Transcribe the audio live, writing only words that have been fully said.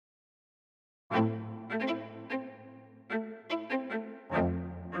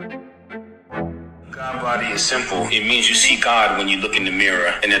body is simple. It means you see God when you look in the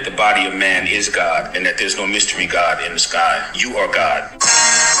mirror, and that the body of man is God, and that there's no mystery God in the sky. You are God.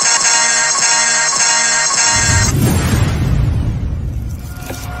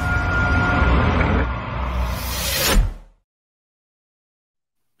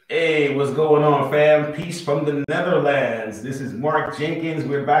 Hey, what's going on, fam? Peace from the Netherlands. This is Mark Jenkins.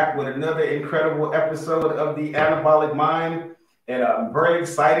 We're back with another incredible episode of the Anabolic Mind, and I'm very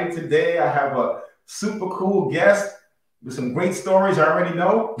excited today. I have a super cool guest with some great stories I already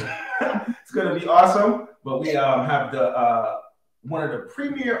know. It's going to be awesome. But we have the one of the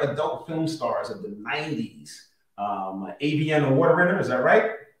premier adult film stars of the 90s, AVN award winner. Is that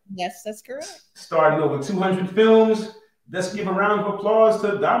right? Yes, that's correct. Starred in over 200 films. Let's give a round of applause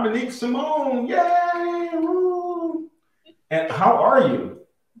to Domonique Simone. Yay! Woo. And how are you?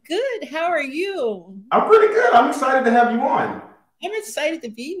 Good. How are you? I'm pretty good. I'm excited to have you on. I'm excited to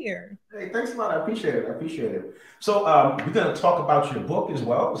be here. Hey, thanks a lot. I appreciate it. I appreciate it. So we're going to talk about your book as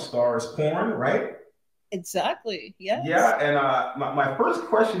well, Star is Porn, right? Exactly. Yes. Yeah. And my first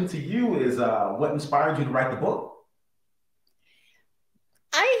question to you is what inspired you to write the book?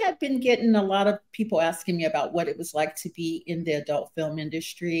 I have been getting a lot of people asking me about what it was like to be in the adult film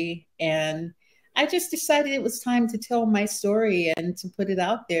industry. And I just decided it was time to tell my story and to put it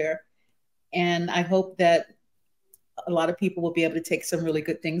out there. And I hope that a lot of people will be able to take some really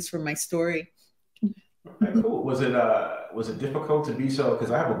good things from my story. Okay, cool. Was it difficult to be so?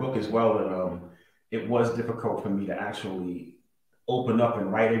 Because I have a book as well, and it was difficult for me to actually open up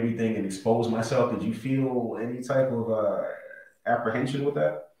and write everything and expose myself. Did you feel any type of apprehension with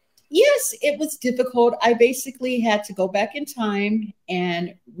that? Yes, it was difficult. I basically had to go back in time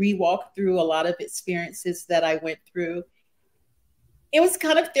and re-walk through a lot of experiences that I went through. It was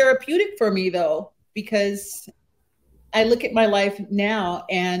kind of therapeutic for me, though, because I look at my life now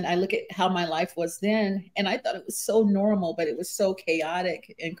and I look at how my life was then, and I thought it was so normal, but it was so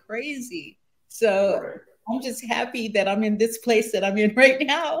chaotic and crazy. So right. I'm just happy that I'm in this place that I'm in right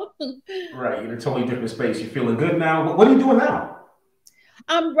now. Right, you're in a totally different space. You're feeling good now. What are you doing now?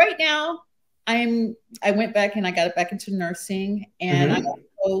 Right now, I went back and I got back into nursing, and I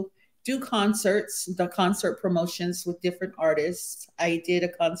also do concerts, the concert promotions with different artists. I did a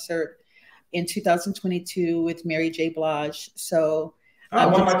concert in 2022 with Mary J. Blige. So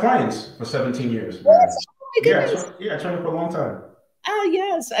one of my clients for 17 years. Yes. Oh my goodness. Yeah, I trained her for a long time. Oh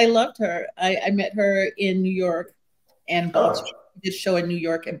yes, I loved her. I met her in New York and Baltimore. Did a show in New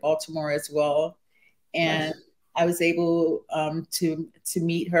York and Baltimore as well, and nice. I was able to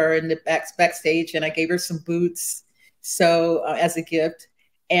meet her in the backstage, and I gave her some boots as a gift,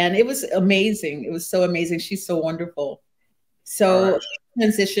 and it was amazing. It was so amazing. She's so wonderful. So I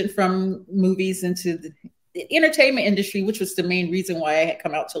transitioned from movies into the entertainment industry, which was the main reason why I had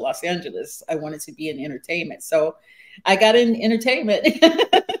come out to Los Angeles. I wanted to be in entertainment, so I got in entertainment.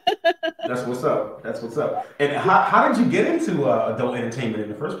 That's what's up. That's what's up. And how did you get into adult entertainment in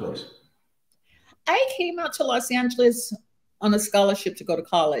the first place? I came out to Los Angeles on a scholarship to go to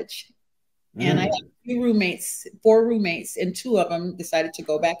college. And I had 4 roommates, and 2 of them decided to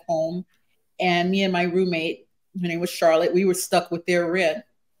go back home. And me and my roommate, her name was Charlotte, we were stuck with their rent.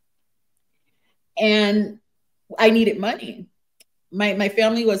 And I needed money. My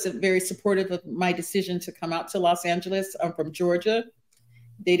family wasn't very supportive of my decision to come out to Los Angeles. I'm from Georgia.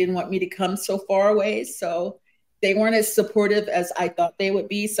 They didn't want me to come so far away. So they weren't as supportive as I thought they would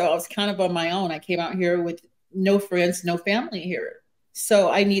be. So I was kind of on my own. I came out here with no friends, no family here.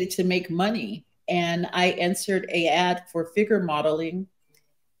 So I needed to make money. And I answered an ad for figure modeling,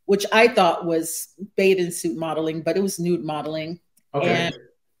 which I thought was bathing suit modeling, but it was nude modeling. Okay.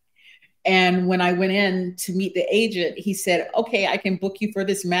 And when I went in to meet the agent, he said, okay, I can book you for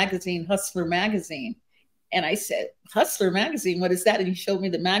this magazine, Hustler Magazine. And I said, Hustler Magazine, what is that? And he showed me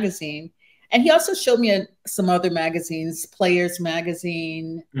the magazine. And he also showed me some other magazines, Players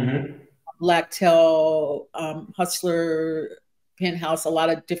Magazine, Blacktail, Hustler, Penthouse, a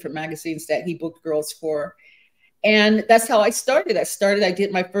lot of different magazines that he booked girls for. And that's how I started. I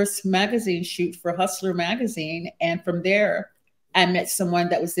did my first magazine shoot for Hustler Magazine. And from there, I met someone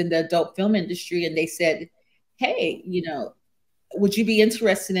that was in the adult film industry, and they said, hey, would you be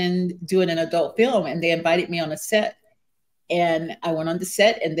interested in doing an adult film? And they invited me on a set, and I went on the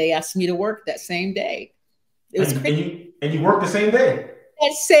set, and they asked me to work that same day. It was crazy. And you worked the same day?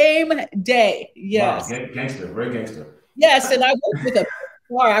 That same day, yes. Wow, gangster, very gangster. Yes, and I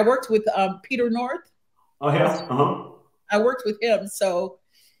worked with Peter North. Oh, yeah? I worked with him, so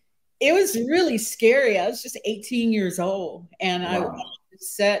it was really scary. I was just 18 years old, and I was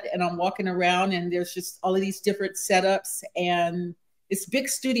set, and I'm walking around, and there's just all of these different setups, and it's big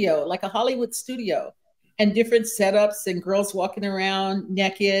studio, like a Hollywood studio. and different setups and girls walking around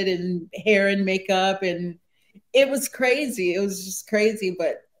naked and hair and makeup. And it was crazy. It was just crazy.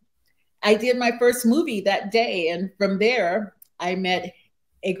 But I did my first movie that day. And from there, I met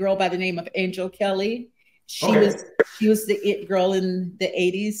a girl by the name of Angel Kelly. She was the it girl in the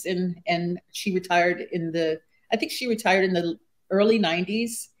 80s, and she retired I think she retired in the early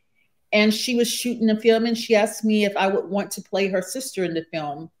 90s. And she was shooting a film, and she asked me if I would want to play her sister in the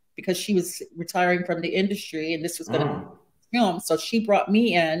film because she was retiring from the industry and this was going to be a film. So she brought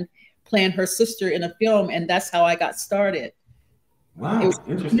me in playing her sister in a film, and that's how I got started. Wow, it was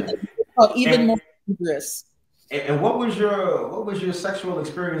interesting. Even more dangerous. And what was your sexual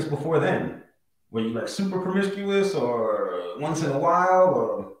experience before then? Were you like super promiscuous or once in a while,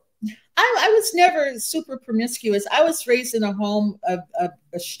 or? I was never super promiscuous. I was raised in a home of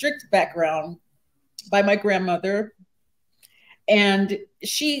a strict background by my grandmother, and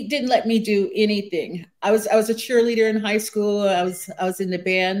she didn't let me do anything. I was a cheerleader in high school. I was in the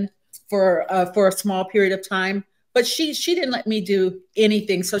band for a small period of time, but she didn't let me do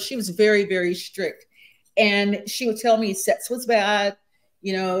anything. So she was very, very strict, and she would tell me sex was bad.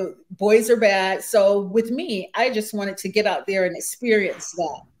 You know, boys are bad. So with me, I just wanted to get out there and experience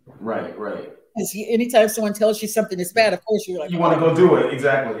that. Right, right. Because anytime someone tells you something is bad, of course you're like, you want to go do it.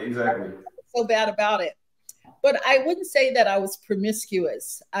 Exactly, exactly. So bad about it. But I wouldn't say that I was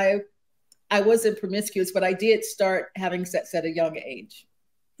promiscuous. I wasn't promiscuous, but I did start having sex at a young age.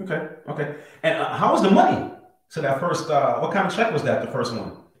 Okay, okay. And how was the money? So that first, what kind of check was that? The first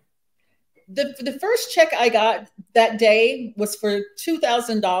one? The first check I got that day was for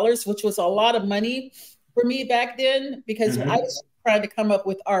 $2,000, which was a lot of money for me back then, because I was trying to come up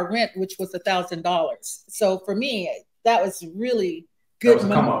with our rent, which was $1,000. So for me, that was really good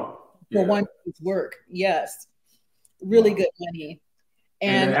money for one day's work. Yes, really good money.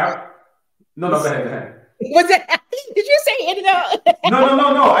 And no, go ahead. Was that? Did you say it? No.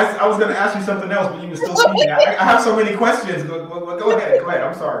 I was going to ask you something else, but you were still speaking. I have so many questions. Go ahead.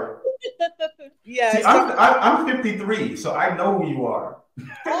 I'm sorry. Yeah. See, I'm 53, so I know who you are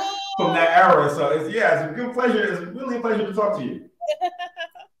from that era. So it's a good pleasure. It's really a pleasure to talk to you.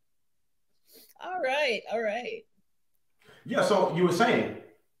 All right. Yeah. So you were saying.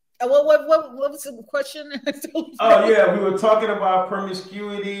 What was the question? Oh yeah, we were talking about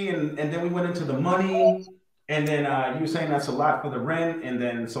promiscuity, and then we went into the money, and then you were saying that's a lot for the rent, and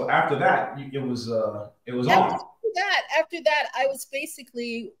then so after that, it was on. After that, I was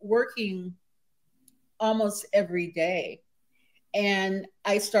basically working almost every day, and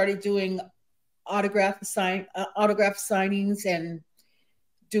I started doing autograph signings and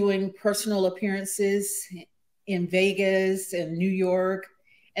doing personal appearances in Vegas and New York.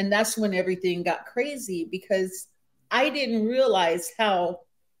 And that's when everything got crazy, because I didn't realize how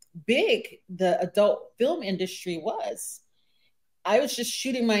big the adult film industry was. I was just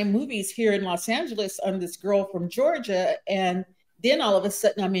shooting my movies here in Los Angeles. I'm this girl from Georgia. And then all of a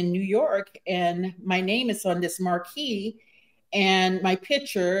sudden I'm in New York and my name is on this marquee and my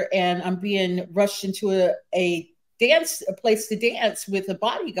picture, and I'm being rushed into a place to dance with a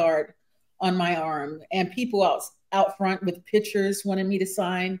bodyguard on my arm, and people out front with pictures wanted me to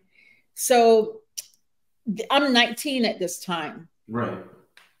sign. So I'm 19 at this time. Right.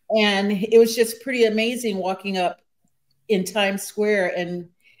 And it was just pretty amazing walking up in Times Square. And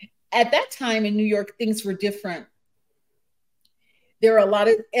at that time in New York, things were different. There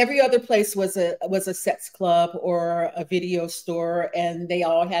were every other place was a sex club or a video store, and they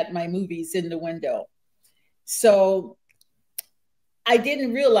all had my movies in the window. So I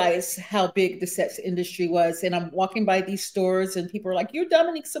didn't realize how big the sex industry was. And I'm walking by these stores and people are like, "You're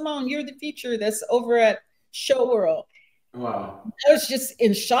Domonique Simone, you're the feature that's over at Show World." Wow. I was just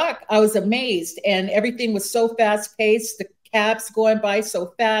in shock. I was amazed. And everything was so fast paced. The cabs going by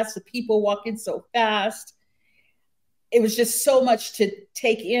so fast, the people walking so fast. It was just so much to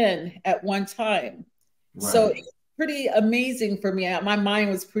take in at one time. Right. So it's pretty amazing for me. My mind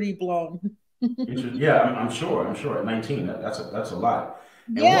was pretty blown. Yeah, I'm sure. At 19, that's a lot.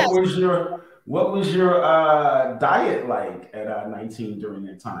 And yes. What was your diet like at 19 during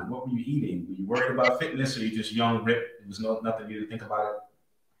that time? What were you eating? Were you worried about fitness, or you just young, ripped? There was nothing you didn't think about it?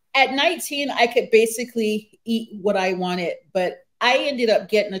 At 19, I could basically eat what I wanted, but I ended up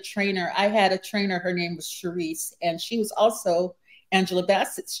getting a trainer. I had a trainer. Her name was Charisse, and she was also Angela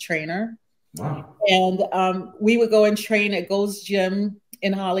Bassett's trainer. Wow. And we would go and train at Gold's Gym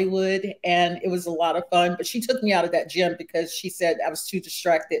in Hollywood, and it was a lot of fun. But she took me out of that gym because she said I was too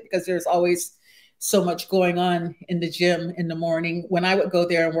distracted, because there's always so much going on in the gym in the morning. When I would go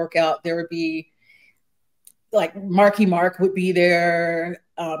there and work out, there would be like Marky Mark would be there,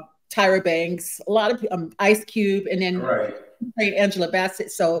 Tyra Banks, a lot of Ice Cube, and then trained Angela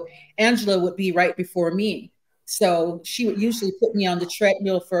Bassett. So Angela would be right before me. So she would usually put me on the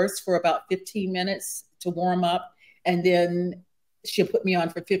treadmill first for about 15 minutes to warm up. And then she'll put me on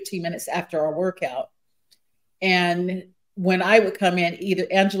for 15 minutes after our workout. And when I would come in, either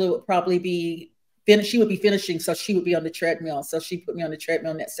Angela would probably be she would be finishing, so she would be on the treadmill. So she put me on the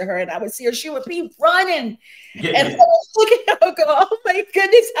treadmill next to her, and I would see her. She would be running, and I was looking at her, go, "Oh my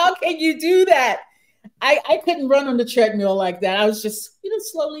goodness, how can you do that?" I couldn't run on the treadmill like that. I was just,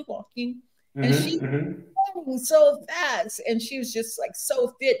 slowly walking, and she was running so fast, and she was just like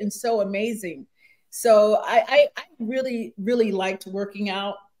so fit and so amazing. So I really, really liked working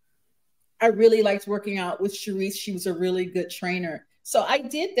out. I really liked working out with 𝙈𝙖. She was a really good trainer. So I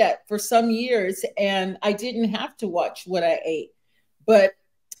did that for some years, and I didn't have to watch what I ate. But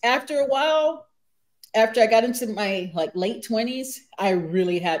after a while, after I got into my late 20s, I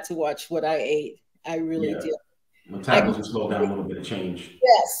really had to watch what I ate. I really did. Metabolism slowed down a little bit of change.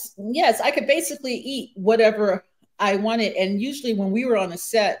 Yes. I could basically eat whatever I wanted. And usually when we were on a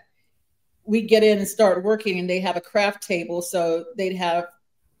set, we'd get in and start working, and they have a craft table. So they'd have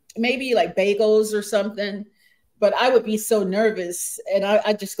maybe like bagels or something. But I would be so nervous, and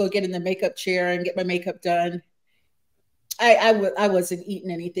I'd just go get in the makeup chair and get my makeup done. I wasn't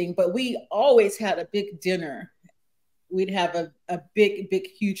eating anything, but we always had a big dinner. We'd have a big,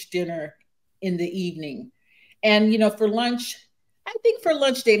 huge dinner in the evening. And, for lunch, I think for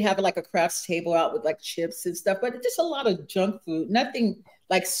lunch, they'd have like a crafts table out with like chips and stuff, but just a lot of junk food, nothing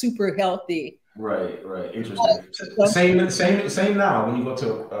like super healthy. Right. Interesting. Same now. When you go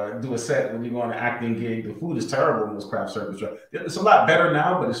to do a set, when you go on an acting gig, the food is terrible in those craft service. It's a lot better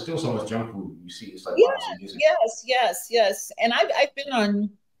now, but it's still so much junk food. You see, it's like yes. And I've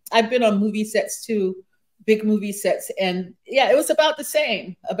been on movie sets too, big movie sets, and it was about the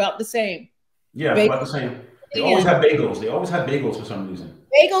same. Yeah, about the same. They always have bagels. They always have bagels for some reason.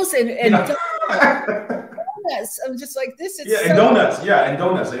 Bagels and donuts. I'm just like, this is and donuts. Yeah, and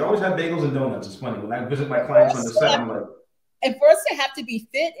donuts. They always have bagels and donuts. It's funny when I visit my clients on the set. I'm like, and for us to have to be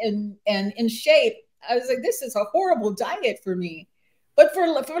fit and in shape, I was like, this is a horrible diet for me. But for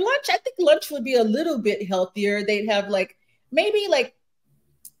lunch, I think lunch would be a little bit healthier. They'd have maybe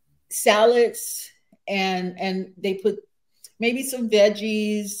salads, and they put maybe some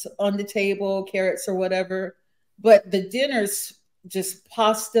veggies on the table, carrots or whatever. But the dinner's just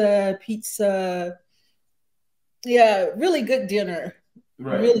pasta, pizza. Yeah, really good dinner.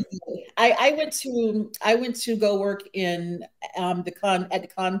 Right. Really good. I went to go work in at the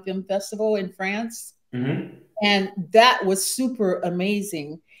Cannes Film Festival in France. And that was super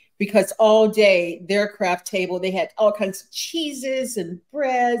amazing because all day their craft table, they had all kinds of cheeses and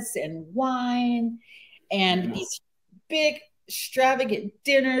breads and wine and these big extravagant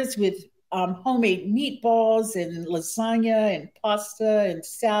dinners with homemade meatballs and lasagna and pasta and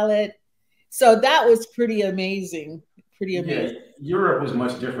salad. So that was pretty amazing. Yeah, Europe was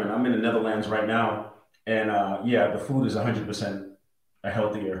much different. I'm in the Netherlands right now, and the food is 100%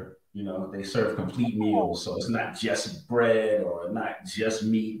 healthier. They serve complete meals, so it's not just bread or not just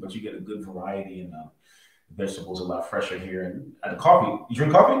meat, but you get a good variety, and vegetables a lot fresher here. And the coffee, you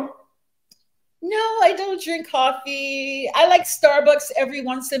drink coffee? No, I don't drink coffee. I like Starbucks every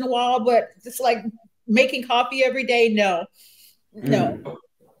once in a while, but just like making coffee every day, no.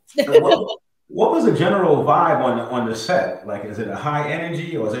 What was the general vibe on the set? Like, is it a high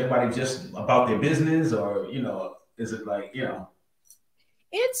energy, or is everybody just about their business, or is it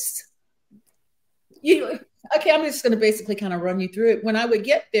It's okay. I'm just going to basically kind of run you through it. When I would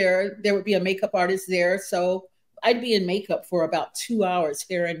get there, there would be a makeup artist there, so I'd be in makeup for about 2 hours,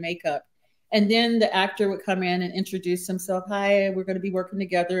 hair and makeup. And then the actor would come in and introduce himself. Hi, we're going to be working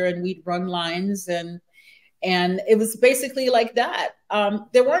together, and we'd run lines, and it was basically like that.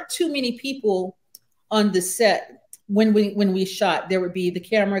 There weren't too many people on the set when we shot. There would be the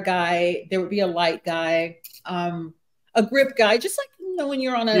camera guy, there would be a light guy, a grip guy, just like when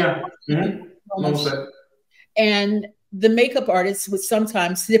you're on a and the makeup artist would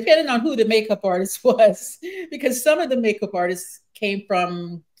sometimes, depending on who the makeup artist was, because some of the makeup artists came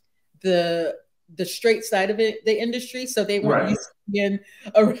from the straight side of it, the industry, so they weren't used to being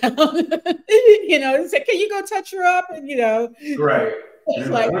around. It's like, can you go touch her up? And it's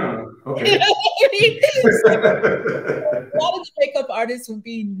like, okay. A lot of the makeup artists would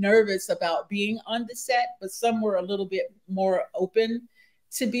be nervous about being on the set, but some were a little bit more open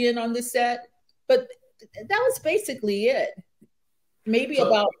to being on the set. But that was basically it. Maybe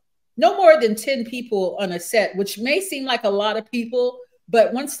about no more than 10 people on a set, which may seem like a lot of people,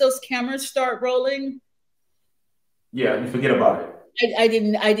 but once those cameras start rolling, you forget about it. I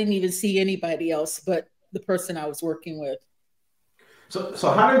didn't even see anybody else but the person I was working with.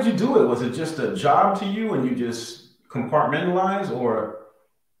 So how did you do it? Was it just a job to you and you just compartmentalize, or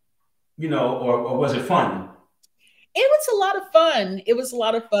or was it fun? It was a lot of fun. It was a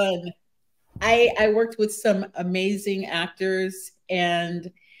lot of fun. I worked with some amazing actors, and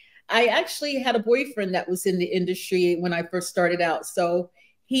I actually had a boyfriend that was in the industry when I first started out. So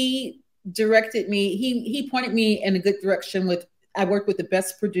he directed me. He pointed me in a good direction. I worked with the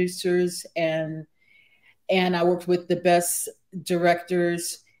best producers, and I worked with the best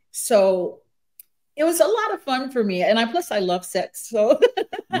directors. So it was a lot of fun for me. And plus I love sex. So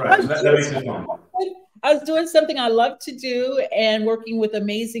right, that makes it fun. I was doing something I love to do and working with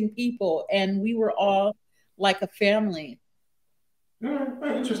amazing people. And we were all like a family.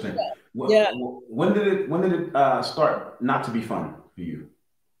 Very interesting. Yeah. When did it start not to be fun for you?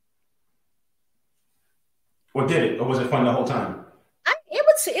 Or did it? Or was it fun the whole time?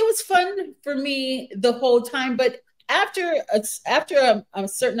 It was fun for me the whole time, but after a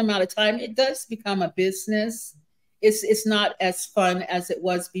certain amount of time, it does become a business. It's not as fun as it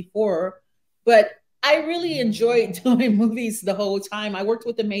was before, but I really enjoyed doing movies the whole time. I worked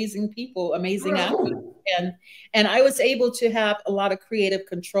with amazing people, amazing actors, and I was able to have a lot of creative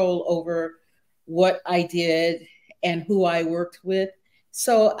control over what I did and who I worked with.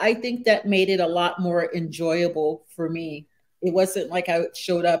 So I think that made it a lot more enjoyable for me. It wasn't like I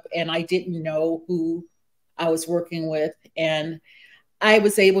showed up and I didn't know who I was working with. And I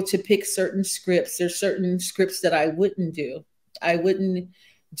was able to pick certain scripts. There's certain scripts that I wouldn't do. I wouldn't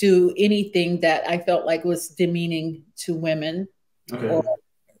do anything that I felt like was demeaning to women, okay,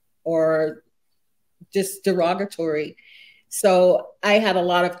 or just derogatory. So I had a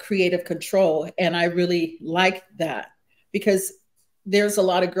lot of creative control, and I really liked that, because there's a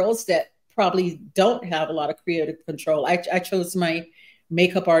lot of girls that probably don't have a lot of creative control. I chose my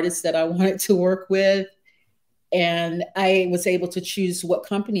makeup artists that I wanted to work with, and I was able to choose what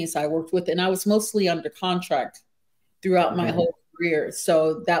companies I worked with, and I was mostly under contract throughout my whole career.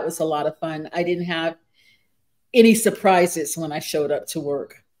 So that was a lot of fun. I didn't have any surprises when I showed up to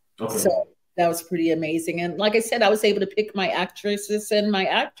work. Okay. So that was pretty amazing. And like I said, I was able to pick my actresses and my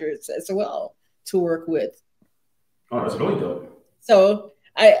actors as well to work with. Oh, that's really dope. So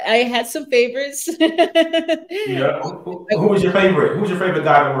I had some favorites. Yeah. Who was your favorite? Who was your favorite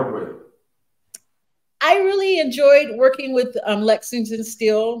guy to work with? I really enjoyed working with Lexington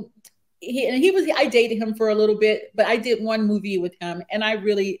Steele. I dated him for a little bit, but I did one movie with him, and I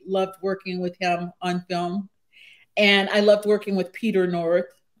really loved working with him on film. And I loved working with Peter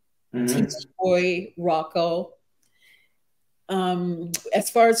North, Troy, Rocco. As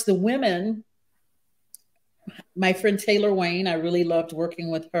far as the women, my friend Taylor Wayne, I really loved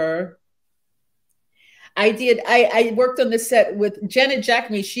working with her. I worked on the set with Janet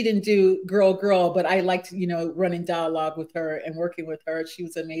Jackme. She didn't do girl, but I liked, running dialogue with her and working with her. She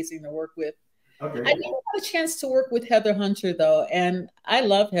was amazing to work with. Okay. I never got a chance to work with Heather Hunter, though, and I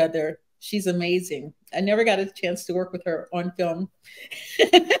love Heather. She's amazing. I never got a chance to work with her on film.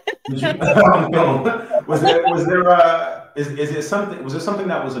 Was there something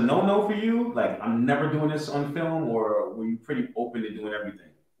that was a no-no for you? Like, I'm never doing this on film, or were you pretty open to doing everything?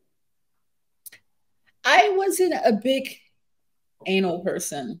 I wasn't a big anal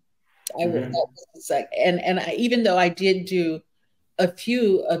person. Even though I did do a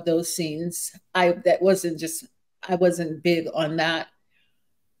few of those scenes, I wasn't big on that.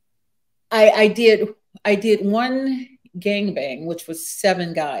 I did one gangbang, which was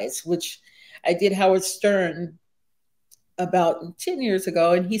 7 guys, which I did Howard Stern about 10 years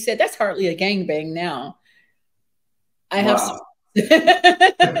ago, and he said that's hardly a gangbang now. I have.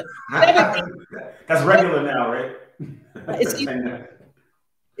 That's regular now, right? Excuse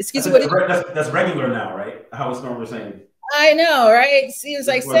me. That's regular now, right? How Stern was saying. I know, right? See, it was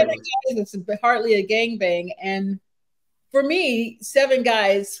like 7 guys. It's hardly a gangbang, and for me, 7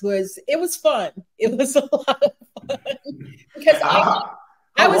 guys was fun. It was a lot of fun because how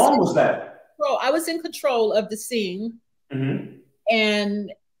long was that? I was in control of the scene,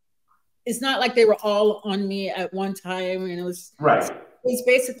 and it's not like they were all on me at one time, and it was right. It was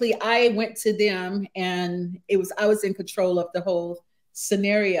basically I went to them, and I was in control of the whole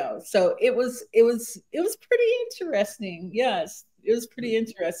scenario. So it was pretty interesting. Yes, it was pretty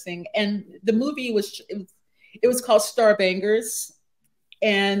interesting, and the movie was called Star Bangers,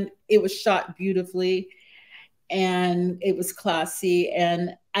 and it was shot beautifully, and it was classy,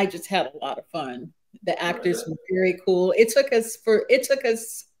 and I just had a lot of fun. The actors were very cool. It took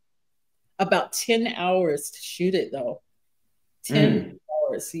us about 10 hours to shoot it, though. 10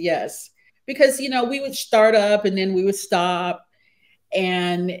 hours, yes. Because, we would start up and then we would stop.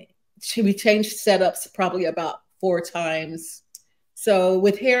 and we changed setups probably about 4 times. So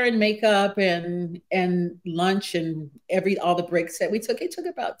with hair and makeup and lunch and all the breaks that we took, it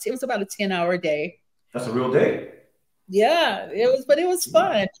was about a 10-hour day. That's a real day. Yeah, it was, but it was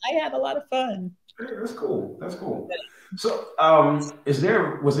fun. I had a lot of fun. That's cool. That's cool. So, was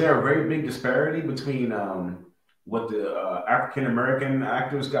there a very big disparity between what the African American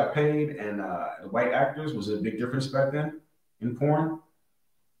actors got paid and the white actors? Was it a big difference back then in porn?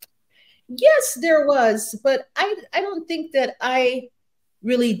 Yes, there was, but I don't think that I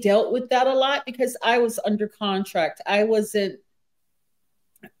really dealt with that a lot because I was under contract. I wasn't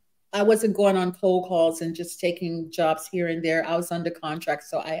going on cold calls and just taking jobs here and there. I was under contract,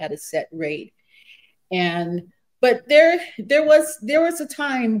 so I had a set rate. But there was a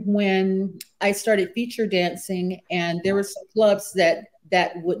time when I started feature dancing, and there were some clubs that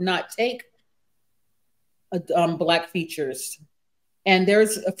would not take Black features. And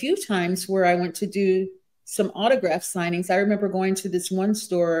there's a few times where I went to do some autograph signings. I remember going to this one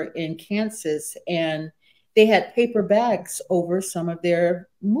store in Kansas, and they had paper bags over some of their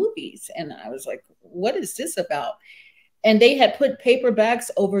movies. And I was like, what is this about? And they had put paper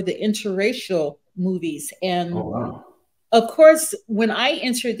bags over the interracial movies. And oh, wow. Of course, when I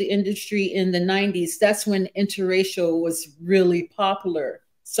entered the industry in the 90s, that's when interracial was really popular.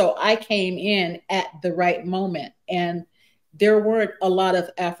 So I came in at the right moment. And there weren't a lot of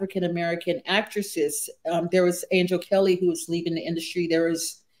African-American actresses. There was Angel Kelly, who was leaving the industry. There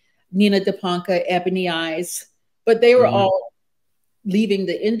was Nina DePonca, Ebony Eyes, but they were all leaving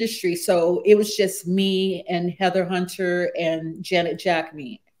the industry. So it was just me and Heather Hunter and Janet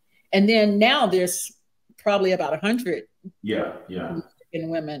Jackme. And then now there's probably about 100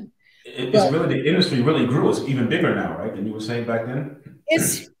 women. The industry really grew. It's even bigger now, right, than you were saying back then?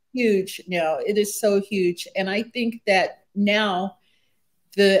 It's huge now. It is so huge. And I think that now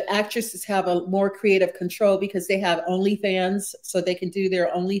the actresses have a more creative control because they have OnlyFans, so they can do their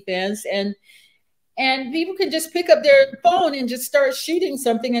OnlyFans, and people can just pick up their phone and just start shooting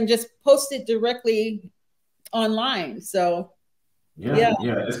something and just post it directly online. So yeah,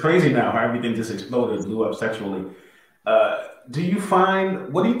 it's crazy now how everything just exploded, blew up sexually. What do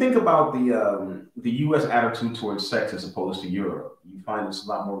you think about the U.S. attitude towards sex as opposed to Europe? You find it's a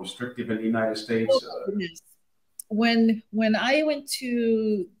lot more restrictive in the United States? When I went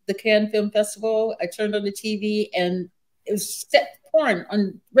to the Cannes Film Festival, I turned on the TV and it was set porn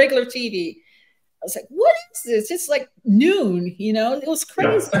on regular TV. I was like, what is this? It's like noon, it was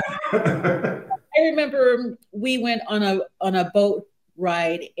crazy. Yeah. I remember we went on a boat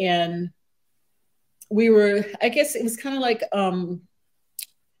ride, and I guess it was kind of like,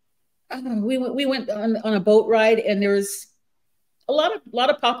 we went on a boat ride, and there was a lot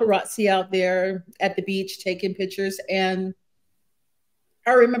of paparazzi out there at the beach taking pictures. And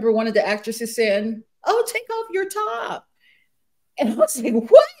I remember one of the actresses saying, "Oh, take off your top." And I was like,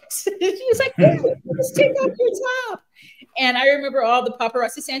 what? She was like, "Oh, just take off your top." And I remember all the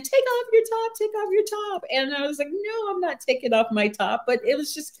paparazzi saying, "Take off your top, take off your top." And I was like, no, I'm not taking off my top. But it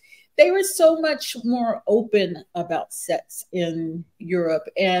was just, they were so much more open about sex in Europe.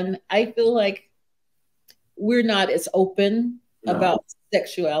 And I feel like we're not as open about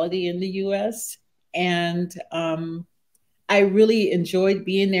sexuality in the US. And I really enjoyed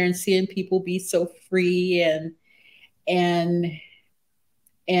being there and seeing people be so free and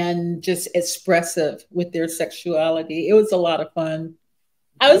just expressive with their sexuality. It was a lot of fun.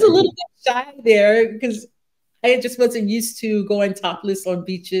 I was a little bit shy there because I just wasn't used to going topless on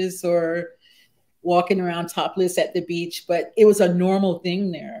beaches or walking around topless at the beach, but it was a normal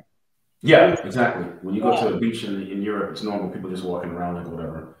thing there. Yeah, exactly. When you go to a beach in Europe, it's normal. People just walking around like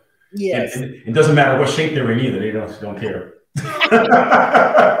whatever. Yes. And it doesn't matter what shape they're in either. They don't care.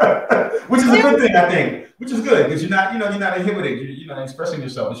 Which is a good thing, I think. Which is good because you're not inhibited. You're expressing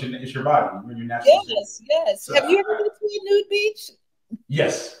yourself. It's your body. You're your natural state. Yes. So, have you ever been to a nude beach?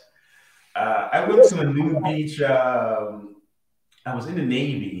 Yes. I went to a nude beach. I was in the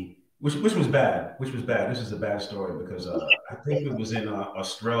Navy, which was bad. This is a bad story because I think it was in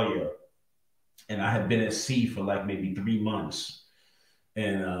Australia, and I had been at sea for like maybe 3 months,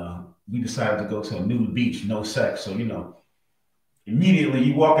 and we decided to go to a nude beach, no sex. So immediately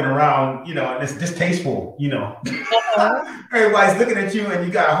you walking around, and it's distasteful, Everybody's looking at you and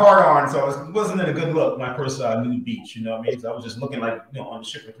you got a hard on. So it wasn't a good look, my first nude beach, you know what I mean? So I was just looking like, on the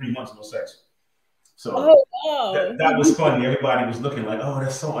ship for 3 months, no sex. So that was funny. Everybody was looking like, oh,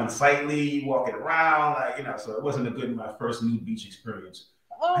 that's so unsightly, walking around, so it wasn't my first nude beach experience.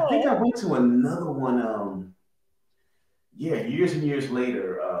 I think I went to another one, years and years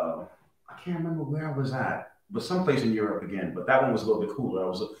later. I can't remember where I was at. but someplace in Europe again. But that one was a little bit cooler. I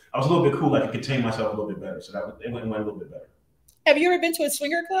was a little bit cool. I could contain myself a little bit better. So it went a little bit better. Have you ever been to a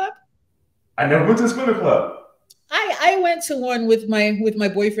swinger club? I never went to a swinger club. I went to one with my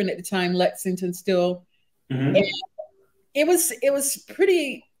boyfriend at the time, Lexington still. Mm-hmm. And it was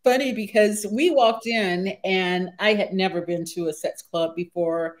pretty funny because we walked in and I had never been to a sex club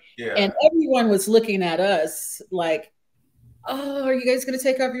before. Yeah. And everyone was looking at us like, oh, are you guys going to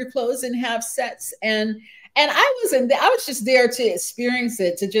take off your clothes and have sex? And I was just there to experience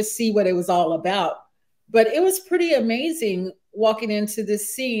it, to just see what it was all about. But it was pretty amazing walking into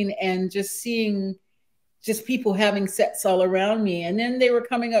this scene and just seeing just people having sex all around me. And then they were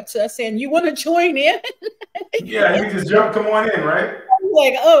coming up to us saying, you want to join in? Yeah, you just come on in, right?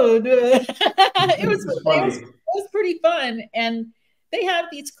 Like, oh, it was pretty fun. And they have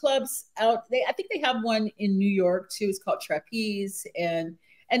these clubs out. I think they have one in New York too. It's called Trapeze. And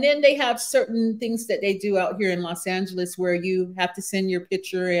then they have certain things that they do out here in Los Angeles where you have to send your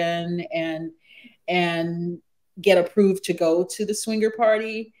picture in and get approved to go to the swinger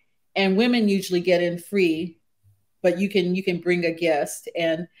party. And women usually get in free, but you can bring a guest.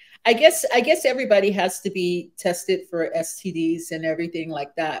 And I guess everybody has to be tested for STDs and everything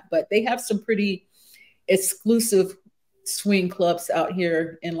like that. But they have some pretty exclusive swing clubs out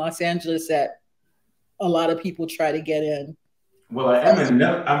here in Los Angeles that a lot of people try to get in. Well, I am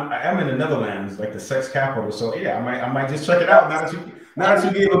in the Netherlands, like the sex capital. So yeah, I might just check it out. Now that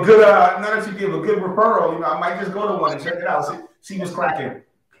you gave a good referral, you know, I might just go to one and check it out. See what's cracking.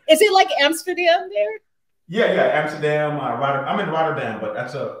 Is it like Amsterdam there? Yeah, Amsterdam. I'm in Rotterdam, but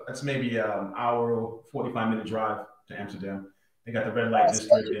that's maybe an hour, 45-minute drive to Amsterdam. They got the red light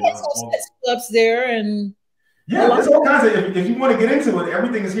district. Clubs there, and yeah, there's all kinds of. If you want to get into it,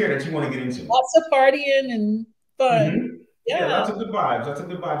 everything is here that you want to get into. Lots of partying and fun. Mm-hmm. Yeah, lots of good vibes. Lots of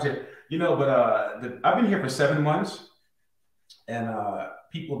good vibes. You know, but I've been here for 7 months, and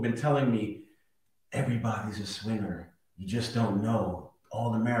people have been telling me everybody's a swinger. You just don't know. All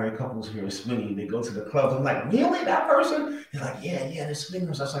the married couples here are swinging. They go to the clubs. I'm like, really? That person? They're like, yeah, they're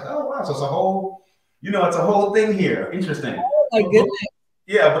swingers. I was like, oh wow. So it's a whole, it's a whole thing here. Interesting. Oh my goodness.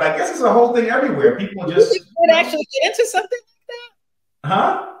 Yeah, but I guess it's a whole thing everywhere. People just. You think you would actually get into something like that?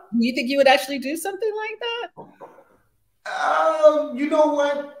 Huh? You think you would actually do something like that? You know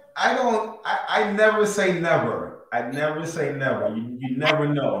what? I never say never. I never say never. You never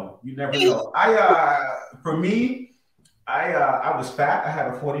know. You never know. For me, I was fat. I had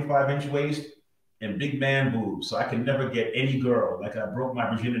a 45-inch waist and big man boobs, so I could never get any girl. Like I broke my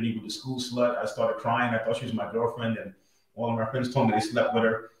virginity with the school slut. I started crying. I thought she was my girlfriend, and all of my friends told me they slept with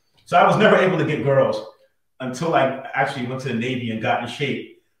her. So I was never able to get girls until I actually went to the Navy and got in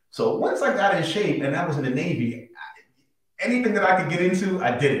shape. So once I got in shape, and I was in the Navy, anything that I could get into,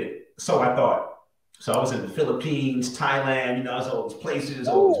 I did it. So I thought. So I was in the Philippines, Thailand. I was all those places.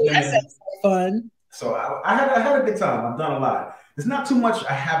 All those women. That sounds fun. So I had a good time. I've done a lot. There's not too much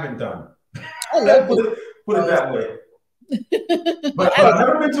I haven't done. Put it that way. But I've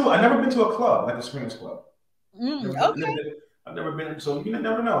never been to a club, like a swingers club. Okay. I've never been. So you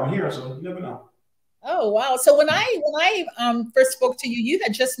never know. I'm here, so you never know. Oh wow! So when I first spoke to you, you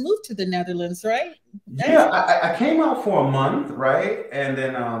had just moved to the Netherlands, right? Yeah, I came out for a month, right, and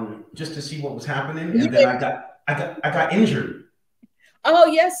then just to see what was happening, and then I got injured. Oh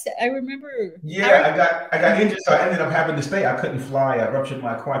yes, I remember. Yeah, I got injured, so I ended up having to stay. I couldn't fly. I ruptured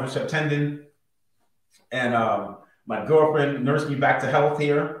my quadricep tendon, and my girlfriend nursed me back to health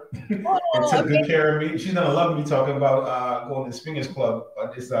here and took good care of me. She's gonna love me talking about going to the swingers club.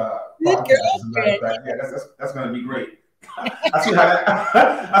 This podcast, yeah, that's gonna be great. I see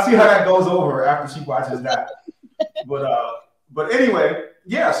how that goes over after she watches that. But anyway,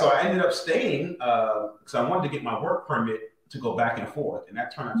 yeah. So I ended up staying because I wanted to get my work permit to go back and forth. And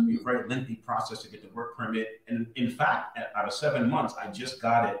that turned out to be a very lengthy process to get the work permit. And in fact, out of 7 months, I just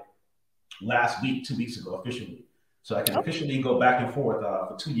got it last week, 2 weeks ago, officially. So I can officially go back and forth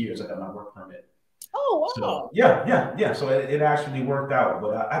for 2 years. I got my work permit. Oh, wow. So, yeah. So it actually worked out.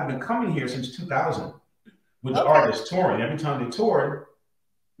 But I've been coming here since 2000 with the artists touring. Every time they toured,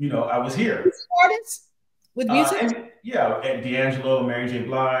 I was here. Artists with music? And D'Angelo, Mary J.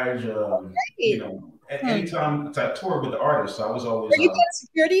 Blige, anytime I toured with the artists, so I was always. Were you doing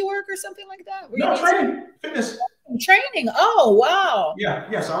security work or something like that? No, training, fitness. Training. Oh, wow.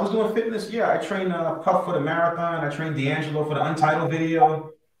 Yeah. So I was doing fitness. Yeah, I trained Puff for the marathon. I trained D'Angelo for the Untitled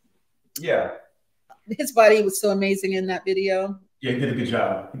video. Yeah. His body was so amazing in that video. Yeah, he did a good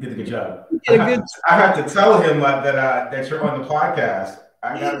job. I have to tell him that you're on the podcast.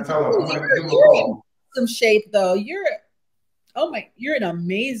 I got to tell him. You're in some shape though. You're in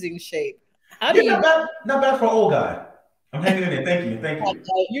amazing shape. How do you? Not bad for an old guy. I'm hanging in there. Thank you.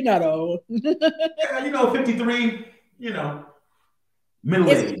 You're not old. Yeah, 53. Middle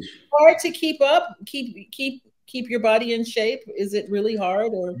Is age. it hard to keep up? Keep your body in shape? Is it really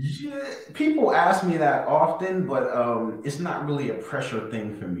hard? Or yeah, people ask me that often, but it's not really a pressure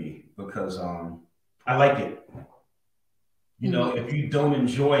thing for me because I like it. If you don't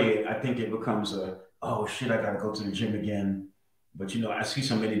enjoy it, I think it becomes oh shit, I gotta go to the gym again. But I see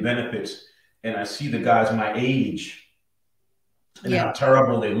so many benefits, and I see the guys my age and how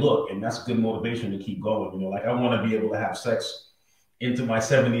terrible they look, and that's good motivation to keep going. Like I want to be able to have sex into my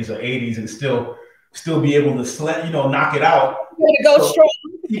 70s or 80s and still be able to knock it out. You gotta go strong.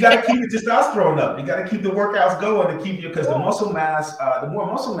 You got to keep the testosterone up. You got to keep the workouts going to keep you, because the muscle mass, the more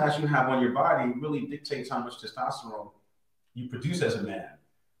muscle mass you have on your body really dictates how much testosterone you produce as a man.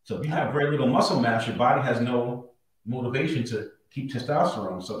 So if you have very little muscle mass, your body has no motivation to keep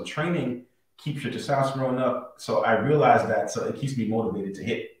testosterone. So the training keeps your testosterone up. So I realized that, so it keeps me motivated to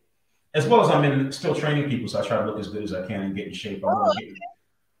hit. As well as I'm still training people, so I try to look as good as I can and get in shape. I'm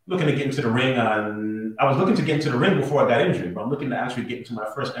looking to get into the ring. I was looking to get into the ring before I got injured, but I'm looking to actually get into my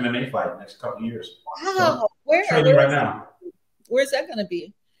first MMA fight next couple of years. Wow, so training right now. Where's that going to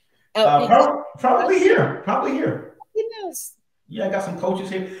be? Probably here. Goodness. Yeah, I got some coaches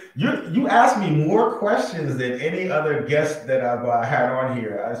here. You asked me more questions than any other guest that I've had on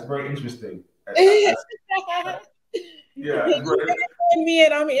here. It's very interesting. Yeah, you're interviewing me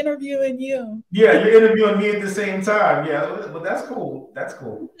and I'm interviewing you. Yeah, you're interviewing me at the same time. Yeah, but that's cool. That's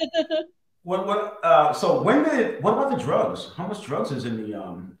cool. So what about the drugs? How much drugs is in the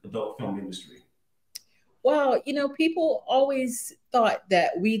adult film industry? Well, people always thought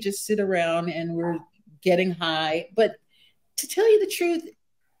that we just sit around and we're getting high, but to tell you the truth,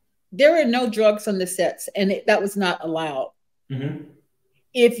 there were no drugs on the sets, and that was not allowed. Mm-hmm.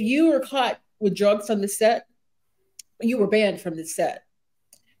 If you were caught with drugs on the set, you were banned from the set.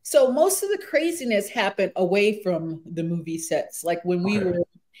 So most of the craziness happened away from the movie sets, like when we were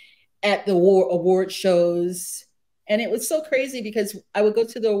at the award shows. And it was so crazy because I would go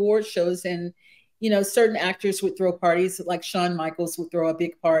to the award shows and, certain actors would throw parties, like Shawn Michaels would throw a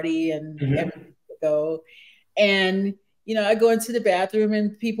big party and everyone would go. And, I go into the bathroom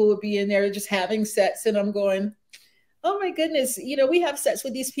and people would be in there just having sex. And I'm going, oh my goodness, we have sex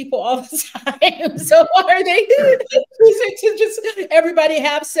with these people all the time. So why are they to just everybody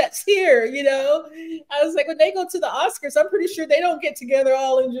have sex here? I was like, when they go to the Oscars, I'm pretty sure they don't get together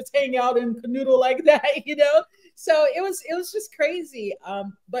all and just hang out and canoodle like that, So it was just crazy.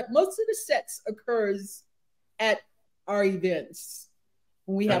 But most of the sex occurs at our events.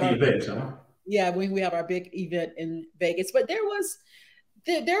 When we have our events, when we have our big event in Vegas. But there were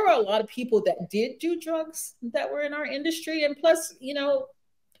a lot of people that did do drugs that were in our industry. And plus,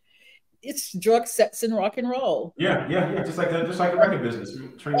 it's drug, sex, and rock and roll. Yeah. Just like the record business.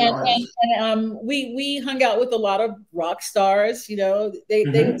 And we hung out with a lot of rock stars.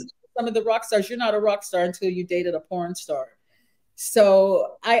 They some of the rock stars, you're not a rock star until you dated a porn star.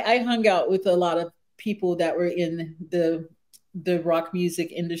 So I hung out with a lot of people that were in the rock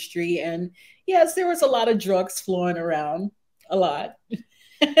music industry. And yes, there was a lot of drugs flowing around. A lot.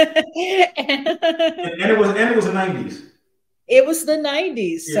 and it was the 90s. It was the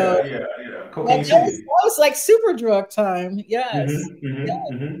 90s. Yeah. Cocaine that was like super drug time. Yes.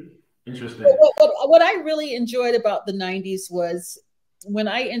 Interesting. What I really enjoyed about the 90s was when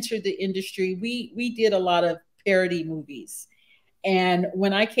I entered the industry, we did a lot of parody movies. And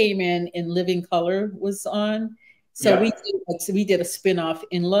when I came in Living Color was on. So we did a spinoff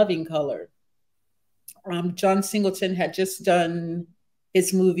in Loving Color. John Singleton had just done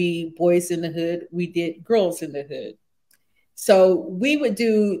his movie Boys in the Hood. We did Girls in the Hood. So we would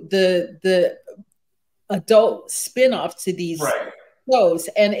do the adult spinoff to these shows,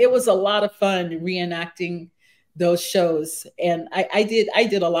 and it was a lot of fun reenacting those shows. And I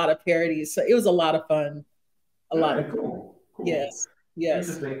did a lot of parodies, so it was a lot of fun. Cool. Yes.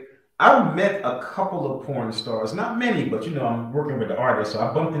 Interesting. I've met a couple of porn stars, not many, but I'm working with the artists, so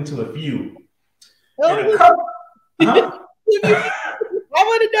I bumped into a few. I want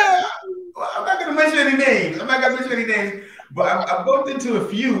to know. Well, I'm not going to mention any names. But I bumped into a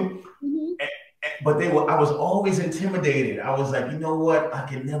few, but I was always intimidated. I was like, you know what? I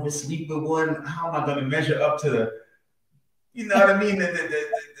can never sleep with one. How am I going to measure up to the,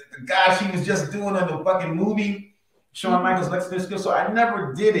 the guy she was just doing on the fucking movie, Shawn Michaels, Lex Disco. So I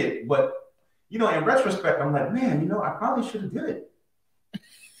never did it. But, in retrospect, I'm like, man, I probably should have did it.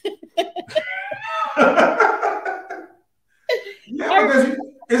 Yeah, because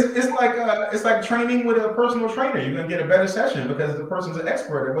It's like training with a personal trainer. You're gonna get a better session because the person's an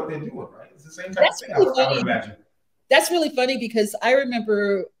expert at what they're doing, right? It's the same type of thing. I would imagine. That's really funny because I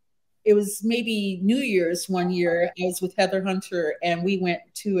remember it was maybe New Year's one year. I was with Heather Hunter and we went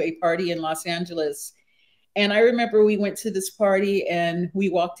to a party in Los Angeles. And I remember we went to this party and we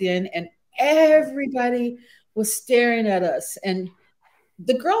walked in and everybody was staring at us. And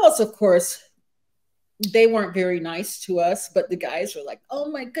the girls, of course, they weren't very nice to us, but the guys were like, oh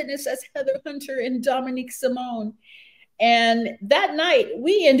my goodness, that's Heather Hunter and Domonique Simone. And that night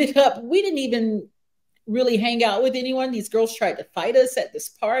we didn't even really hang out with anyone. These girls tried to fight us at this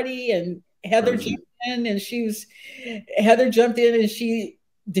party and Heather jumped in and she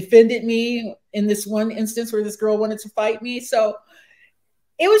defended me in this one instance where this girl wanted to fight me. So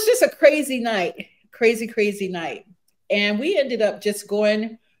it was just a crazy night, crazy night. And we ended up just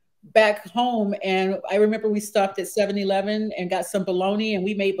going back home. And I remember we stopped at 7-Eleven and got some bologna and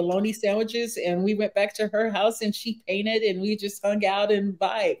we made bologna sandwiches and we went back to her house and she painted and we just hung out and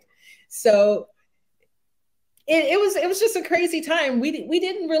vibed. So it was just a crazy time. We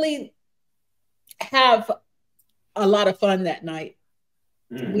didn't really have a lot of fun that night.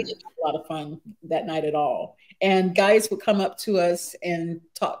 We didn't have a lot of fun that night at all. And guys would come up to us and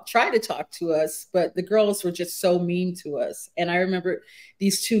try to talk to us, but the girls were just so mean to us. And I remember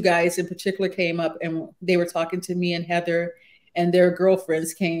these two guys in particular came up and they were talking to me and Heather, and their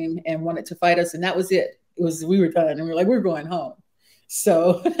girlfriends came and wanted to fight us. And that was it. We were done. And we were like, we're going home.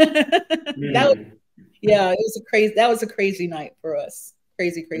 So that was a crazy night for us.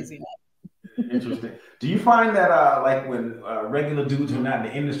 Crazy night. Interesting. Do you find that like when regular dudes who are not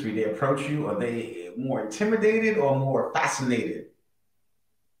in the industry, they approach you, are they more intimidated or more fascinated?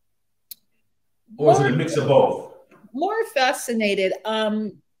 Or is it a mix of both? More fascinated.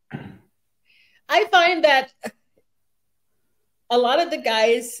 I find that a lot of the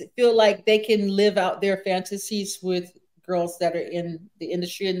guys feel like they can live out their fantasies with girls that are in the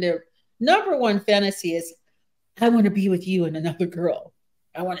industry, and their number one fantasy is, I want to be with you and another girl.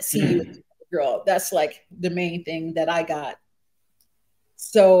 I want to see you with another girl. That's like the main thing that I got.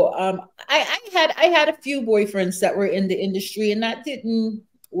 So I had a few boyfriends that were in the industry, and that didn't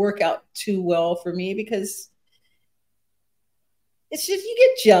work out too well for me because it's just, you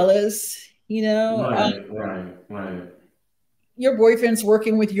get jealous, you know. Right. Your boyfriend's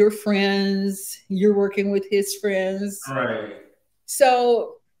working with your friends, you're working with his friends. Right.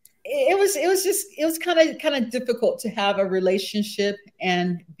 So it was kind of difficult to have a relationship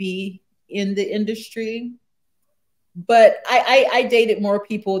and be in the industry. But I dated more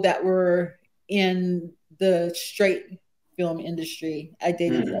people that were in the straight film industry. I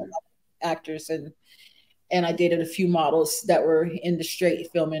dated a lot of actors and I dated a few models that were in the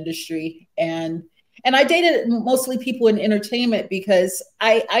straight film industry. And I dated mostly people in entertainment because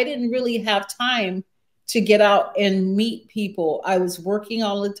I didn't really have time to get out and meet people. I was working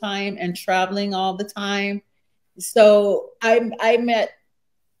all the time and traveling all the time. So I met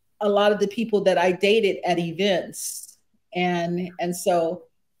a lot of the people that I dated at events. And so,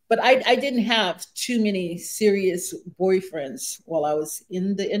 but I didn't have too many serious boyfriends while I was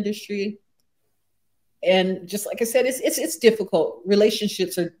in the industry. And just like I said, it's difficult.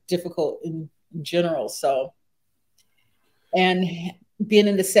 Relationships are difficult in general. So, and being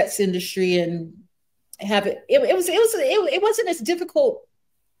in the sets industry and it wasn't as difficult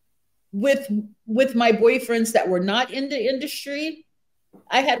with my boyfriends that were not in the industry.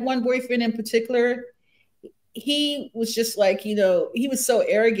 I had one boyfriend in particular. He was just like, you know, he was so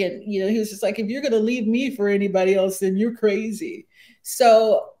arrogant. You know, he was just like, if you're going to leave me for anybody else, then you're crazy.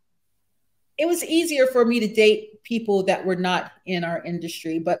 So it was easier for me to date people that were not in our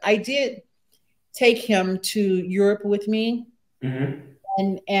industry. But I did take him to Europe with me.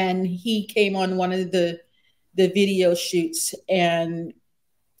 And he came on one of the video shoots, and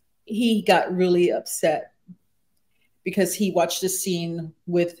he got really upset because he watched a scene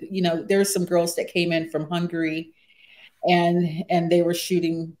with, you know, there were some girls that came in from Hungary and they were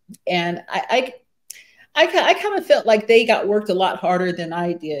shooting. And I kind of felt like they got worked a lot harder than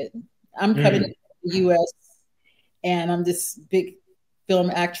I did. I'm coming to the US and I'm this big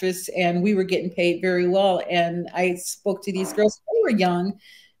film actress, and we were getting paid very well. And I spoke to these girls. They were young.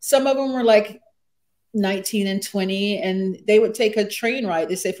 Some of them were like 19 and 20, and they would take a train ride,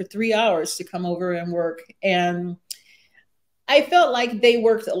 they say, for 3 hours to come over and work. And I felt like they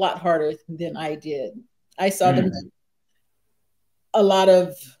worked a lot harder than I did. I saw them do a lot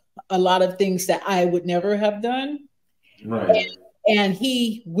of things that I would never have done. Right. And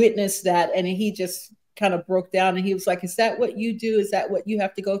he witnessed that, and he just kind of broke down, and he was like, is that what you do? Is that what you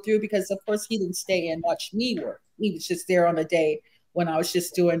have to go through? Because of course he didn't stay and watch me work. He was just there on a day when I was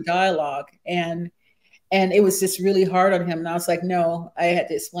just doing dialogue. And it was just really hard on him. And I was like, no, I had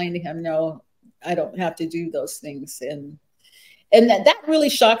to explain to him, no, I don't have to do those things. And that really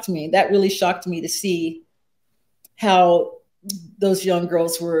shocked me. That really shocked me to see how those young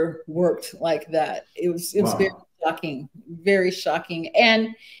girls were worked like that. It was very shocking.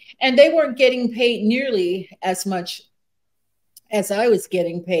 And they weren't getting paid nearly as much as I was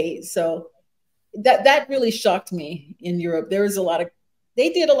getting paid. So that really shocked me in Europe. There was they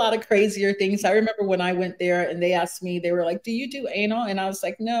did a lot of crazier things. I remember when I went there and they asked me, they were like, do you do anal? And I was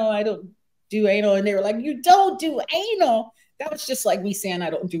like, no, I don't do anal. And they were like, you don't do anal? That was just like me saying I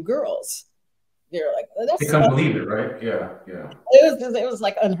don't do girls. They were like, oh, they couldn't believe it, right? Yeah, yeah. It was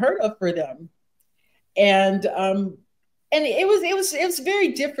like unheard of for them. And it was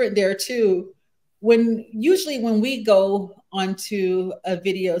very different there too. Usually when we go onto a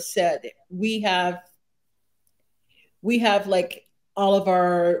video set, we have like all of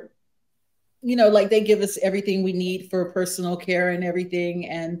our, like they give us everything we need for personal care and everything.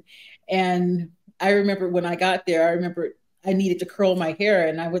 And I remember when I got there, I needed to curl my hair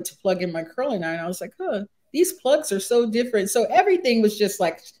and I went to plug in my curling iron. I was like, these plugs are so different. So everything was just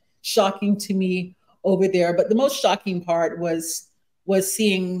like shocking to me over there. But the most shocking part was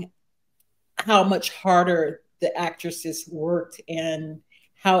seeing how much harder the actresses worked and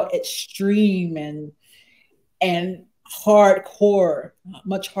how extreme and hardcore,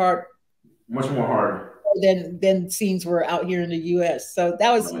 much more hard than scenes were out here in the US. So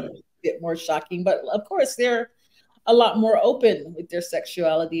that was a bit more shocking. But of course, they're a lot more open with their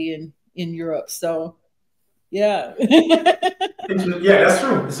sexuality in Europe. So yeah. Yeah, that's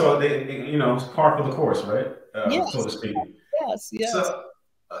true. So they it's par for the course, right? Yes. So to speak. Yes. So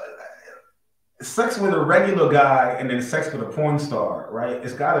sex with a regular guy and then sex with a porn star, right?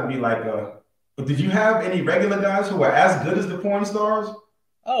 It's got to be like did you have any regular guys who were as good as the porn stars?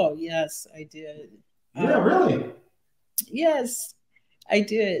 Oh, yes, I did. Yeah, really? Yes, I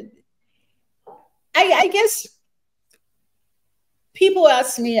did. I guess a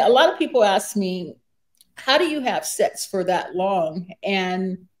lot of people ask me, how do you have sex for that long?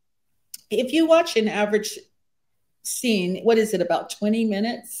 And if you watch an average scene, what is it, about 20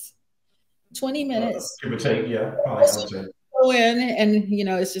 minutes? 20 minutes. Give or take, yeah. Go in and,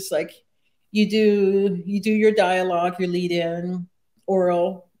 it's just like you do your dialogue, your lead in,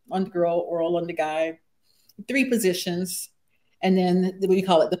 oral on the girl, oral on the guy, 3 positions. And then we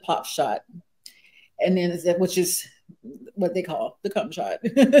call it the pop shot. And then which is what they call the cum shot.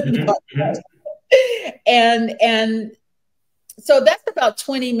 And so that's about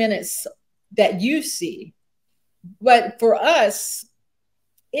 20 minutes that you see. But for us,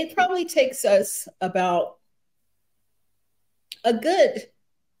 it probably takes us about a good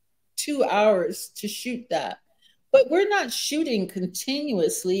 2 hours to shoot that. But we're not shooting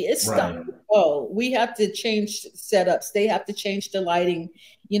continuously. It's stop and go. We have to change setups. They have to change the lighting.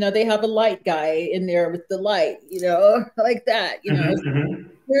 They have a light guy in there with the light, like that.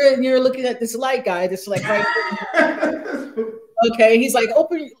 You're looking at this light guy that's like right there. Okay, he's like,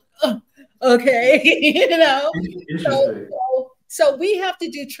 open. Okay, So we have to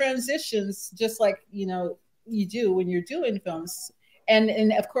do transitions just like you do when you're doing films.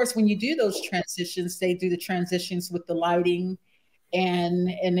 And of course, when you do those transitions, they do the transitions with the lighting, and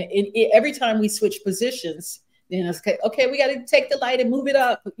every time we switch positions, then it's okay, we got to take the light and move it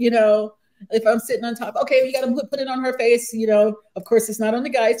up. If I'm sitting on top, okay, we got to put it on her face. Of course, it's not on the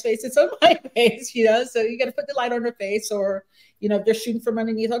guy's face; it's on my face. So you got to put the light on her face, or if they're shooting from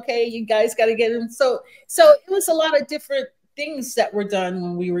underneath, okay, you guys got to get them. So it was a lot of different things that were done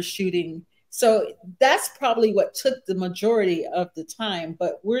when we were shooting. So that's probably what took the majority of the time,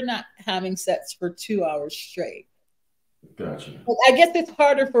 but we're not having sets for 2 hours straight. Gotcha. But I guess it's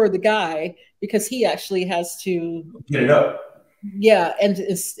harder for the guy because he actually has to get it up. Yeah,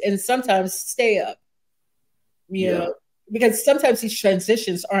 and sometimes stay up. Because sometimes these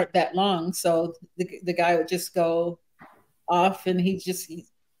transitions aren't that long, so the guy would just go off and he keep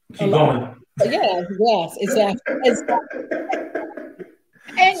going. Yeah, yes, exactly.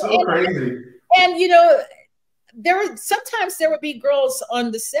 So crazy. And sometimes there would be girls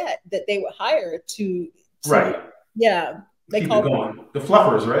on the set that they would hire to right. Yeah, they call them the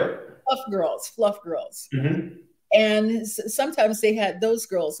fluffers, right? Fluff girls. And sometimes they had those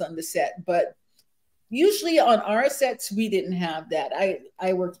girls on the set, but usually on our sets we didn't have that.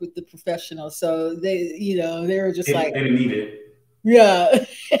 I worked with the professionals, so they were just like they didn't need it. Yeah.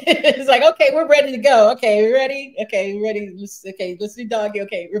 It's like, okay, we're ready to go. Okay, we ready? Okay, we ready. Let's do doggy.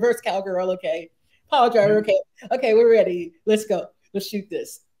 Okay, reverse cowgirl. Okay, power driver. Okay, we're ready. Let's go. Let's shoot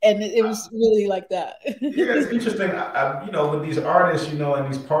this. And it was really like that. Yeah, it's interesting. You know, with these artists, you know, and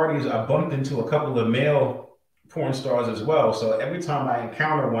these parties, I bumped into a couple of male porn stars as well. So every time I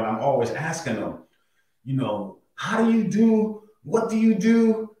encounter one, I'm always asking them, you know, how do you do? What do you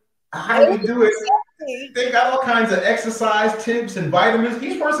do? How do you do it? They got all kinds of exercise tips and vitamins.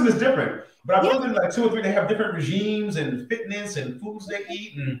 Each person is different. But I bumped into like 2 or 3. They have different regimes and fitness and foods they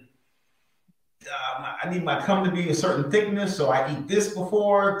eat. And I need my cum to be a certain thickness, so I eat this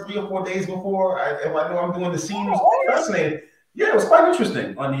before 3 or 4 days before. If I know I'm doing the scene, it was fascinating. Yeah, it was quite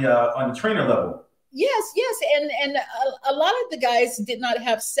interesting on the trainer level. Yes, and a lot of the guys did not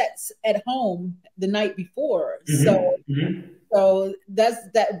have sex at home the night before, so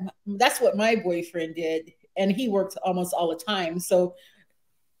that's what my boyfriend did, and he worked almost all the time. So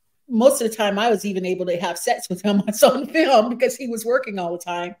most of the time, I was even able to have sex with him on film because he was working all the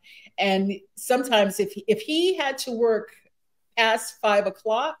time. And sometimes if he had to work past 5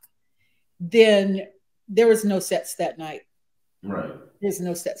 o'clock, then there was no sets that night. Right. There's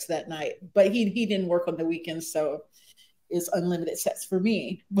no sets that night. But he didn't work on the weekends, so it's unlimited sets for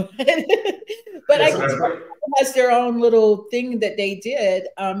me. But I guess has their own little thing that they did.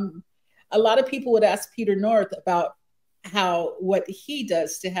 A lot of people would ask Peter North about what he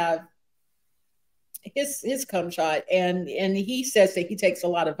does to have his cum shot, and he says that he takes a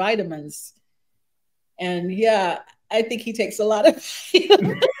lot of vitamins, and yeah, I think he takes a lot of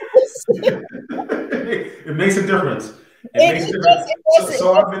vitamins. It makes a difference. It makes a difference.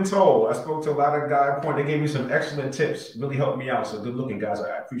 So I've been told. I spoke to a lot of guys. They gave me some excellent tips. Really helped me out. So good looking guys.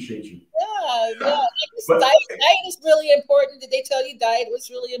 I appreciate you. Yeah. Diet is really important. Did they tell you diet was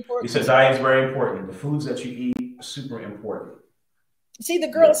really important? You said diet is very important. The foods that you eat are super important. See, the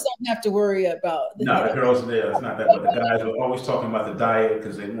girls don't have to worry about. The girls there. It's not that, but the guys were always talking about the diet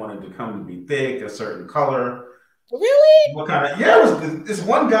because they wanted to come to be thick, a certain color. Really? What kind of? Yeah, it was this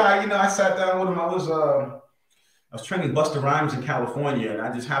one guy. You know, I sat down with him. I was training Busta Rhymes in California, and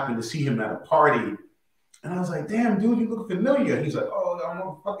I just happened to see him at a party, and I was like, "Damn, dude, you look familiar." He's like, "Oh, I'm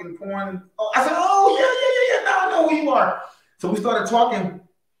on fucking porn." Oh, I said, "Oh, yeah. Now I know who you are." So we started talking.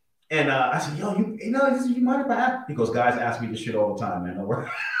 And I said, "Yo, you mind if I ask?" He goes, "Guys ask me this shit all the time, man. Don't worry."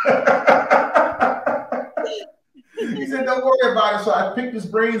 He said, "Don't worry about it." So I picked his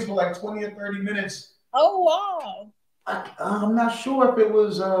brains for like 20 or 30 minutes. Oh, wow. I'm not sure if it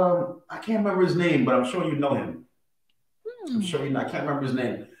was, I can't remember his name, but I'm sure you know him. I'm sure you know. I can't remember his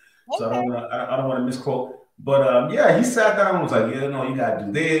name. Okay. So I don't want to misquote. But yeah, he sat down and was like, "You know, you got to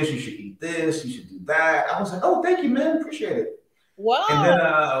do this. You should eat this. You should do that." I was like, "Oh, thank you, man. Appreciate it." Wow. And then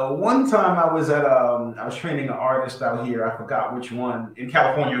one time I was training an artist out here. I forgot which one in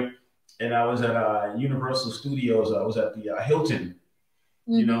California. And I was at Universal Studios. I was at the Hilton,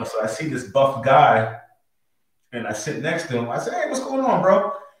 you know, so I see this buff guy and I sit next to him. I said, "Hey, what's going on,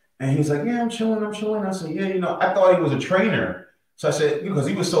 bro?" And he's like, "Yeah, I'm chilling. I said, "Yeah, you know, I thought he was a trainer." So I said, because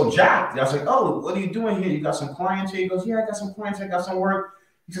he was so jacked. I was like, "Oh, what are you doing here? You got some clients here?" He goes, "Yeah, I got some clients. I got some work."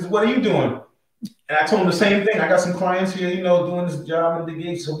 He says, "What are you doing?" And I told him the same thing. I got some clients here, you know, doing this job in the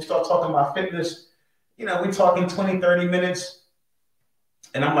gig. So we start talking about fitness. You know, we're talking 20, 30 minutes.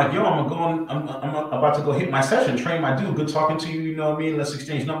 And I'm like, "Yo, I'm about to go hit my session, train my dude. Good talking to you, you know what I mean? Let's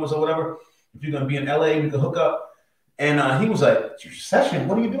exchange numbers or whatever. If you're going to be in LA, we can hook up." And he was like, "Your session?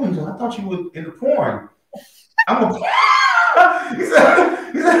 What are you doing?" He said, "I thought you were in the porn." He said,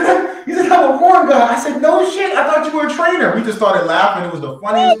 "I'm a porn guy." I said, "No shit. I thought you were a trainer." We just started laughing. It was the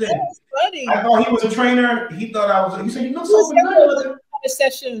funniest thing. Funny. I thought he was a trainer. He thought I was. He said, "You look so familiar." A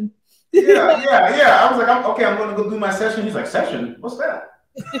session. Yeah. I was like, I'm going to go do my session. He's like, "Session? What's that?"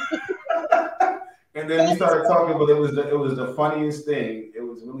 And then we started talking, but it was the funniest thing. It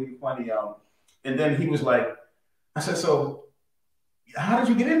was really funny. And then he was like, I said, "So, how did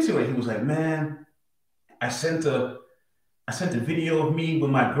you get into it?" He was like, "Man, I sent a video of me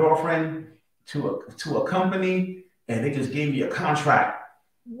with my girlfriend to a company, and they just gave me a contract."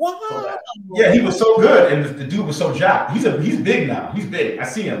 Wow. So yeah, he was so good, and the dude was so jacked. He's big now. He's big. I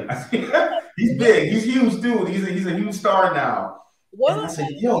see him. He's big. He's huge, dude. He's a huge star now. Wow. And I said,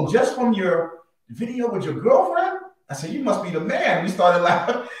 "Yo, just from your video with your girlfriend?" I said, "You must be the man." We started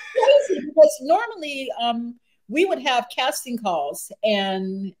laughing. Because normally we would have casting calls,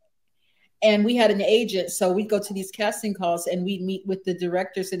 and we had an agent, so we'd go to these casting calls and we'd meet with the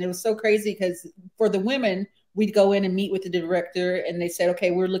directors. And it was so crazy because for the women, we'd go in and meet with the director, and they said,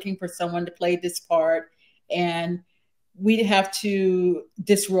 "Okay, we're looking for someone to play this part." And we'd have to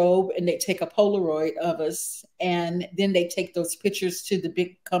disrobe, and they'd take a Polaroid of us, and then they take those pictures to the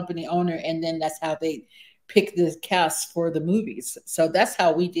big company owner, and then that's how they pick the cast for the movies. So that's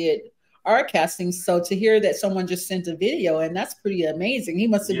how we did our casting. So to hear that someone just sent a video, and that's pretty amazing. He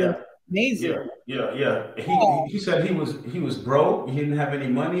must have been amazing. He said he was broke. He didn't have any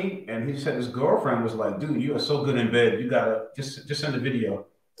money, and he said his girlfriend was like, "Dude, you are so good in bed. You gotta just send a video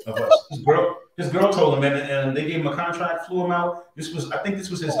of us." His girl told him, and they gave him a contract, flew him out. I think this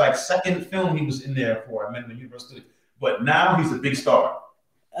was his like second film he was in there for. I met him at University, but now he's a big star.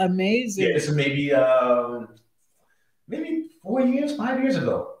 Amazing. Yeah, this is maybe 5 years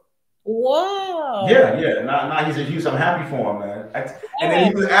ago. Wow. Yeah. Now he's a huge. I'm happy for him, man. And then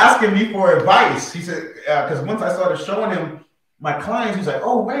he was asking me for advice. He said, because once I started showing him my clients, he's like,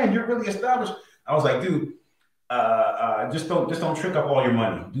 "Oh man, you're really established." I was like, "Dude, just don't trick up all your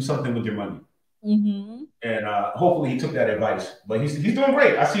money. Do something with your money." Mm-hmm. And hopefully he took that advice. But he's doing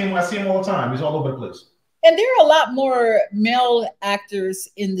great. I see him all the time. He's all over the place. And there are a lot more male actors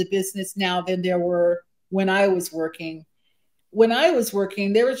in the business now than there were when I was working. When I was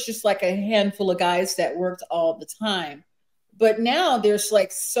working, there was just like a handful of guys that worked all the time. But now there's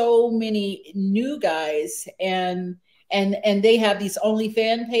like so many new guys, and they have these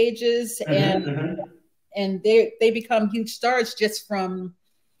OnlyFans pages, and they become huge stars just from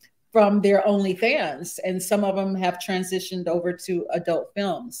their OnlyFans, and some of them have transitioned over to adult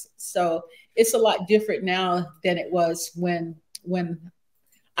films. So it's a lot different now than it was when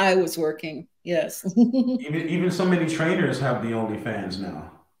I was working. Yes. even so many trainers have the OnlyFans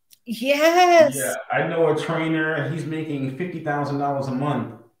now. Yes. Yeah, I know a trainer. He's making $50,000 a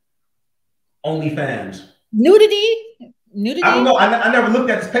month. OnlyFans. Nudity. I don't know. I never looked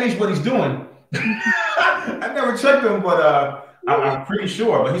at his page. What he's doing. I never checked him, but I'm pretty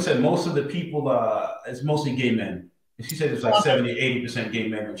sure. But he said most of the people, it's mostly gay men. She said it's like 70-80% gay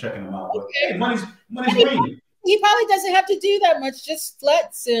men are checking them out. But hey, money's green. He probably doesn't have to do that much. Just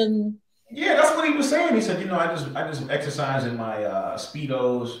flexes and. Yeah, that's what he was saying. He said, I just exercise in my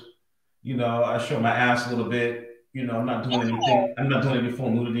Speedos. I show my ass a little bit. I'm not doing anything. I'm not doing any full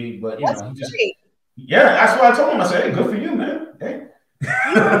nudity, but yeah, that's what I told him. I said, "Hey, good for you, man." Hey.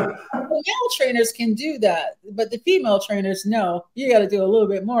 The male trainers can do that, but the female trainers, no. You got to do a little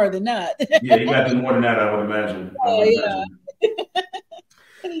bit more than that. Yeah, you got to do more than that, I would imagine.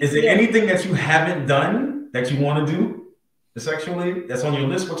 Is there anything that you haven't done that you want to do sexually that's on your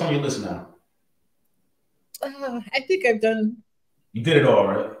list? What's on your list now? I think I've done. You did it all,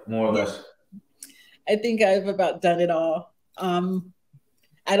 right? More or less. I think I've about done it all.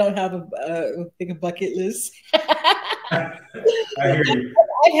 I don't have a bucket list. I hear you.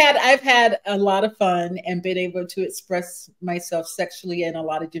 I've had a lot of fun and been able to express myself sexually in a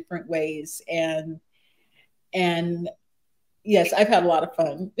lot of different ways, and yes, I've had a lot of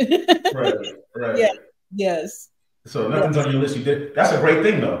fun. Right. Yeah. Yes. So nothing's on your list. You did. That's a great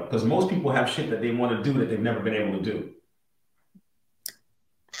thing, though, because most people have shit that they want to do that they've never been able to do.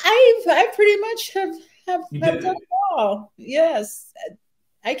 I pretty much have done it all. Yes,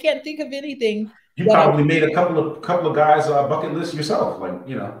 I can't think of anything. You probably made a couple of guys' bucket list yourself, like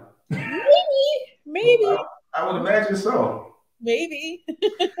Maybe. I would imagine so. Maybe.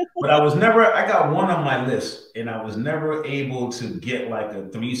 But I got one on my list, and I was never able to get like a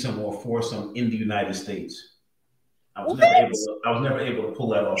threesome or foursome in the United States. I was never able to pull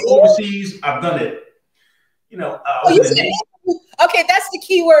that off. Overseas, I've done it. Okay, that's the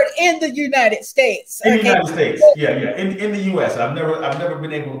key word, in the United States. In the United States, yeah. In the U.S., I've never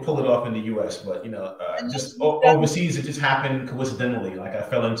been able to pull it off in the U.S. But just overseas, it just happened coincidentally. Like I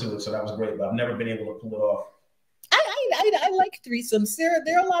fell into it, so that was great. But I've never been able to pull it off. I like threesomes.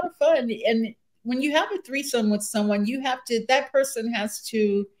 They're a lot of fun, and when you have a threesome with someone, that person has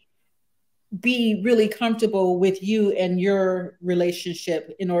to be really comfortable with you and your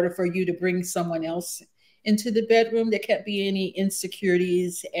relationship in order for you to bring someone else into the bedroom. There can't be any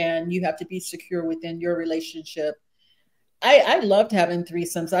insecurities, and you have to be secure within your relationship. I loved having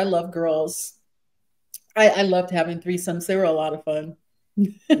threesomes. I love girls. I loved having threesomes. They were a lot of fun.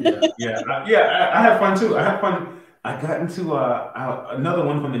 I had fun too. I had fun. I got into another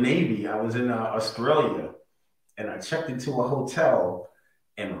one from the Navy. I was in Australia, and I checked into a hotel,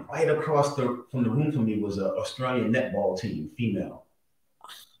 and right across from the room from me was an Australian netball team, female.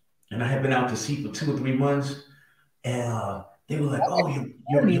 And I had been out to sea for 2 or 3 months, and they were like, "Oh,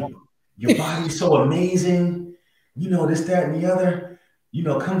 your body's so amazing, this, that, and the other.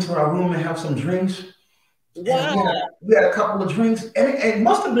 Come to our room and have some drinks." Wow. And we had a couple of drinks, and it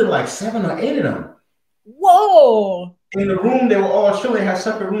must have been like 7 or 8 of them. Whoa! In the room, they were all Australia had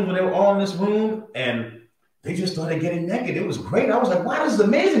separate rooms, but they were all in this room, and they just started getting naked. It was great. I was like, "Wow, this is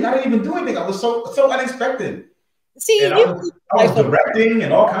amazing!" I didn't even do anything. I was so unexpected. See, I was directing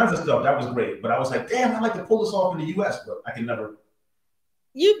and all kinds of stuff. That was great. But I was like, damn, I'd like to pull this off in the U.S., but I can never.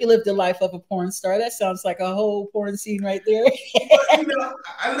 You've lived the life of a porn star. That sounds like a whole porn scene right there. Well, you know,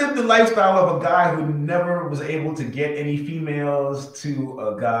 I lived the lifestyle of a guy who never was able to get any females to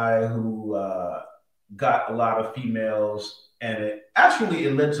a guy who got a lot of females, and it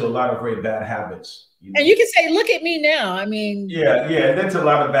led to a lot of very bad habits. You know? And you can say, look at me now. I mean, yeah, it led to a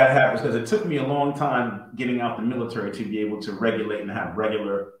lot of bad habits because it took me a long time getting out the military to be able to regulate and have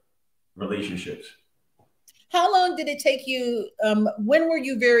regular relationships. How long did it take you? When were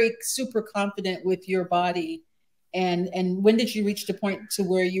you very super confident with your body, and when did you reach the point to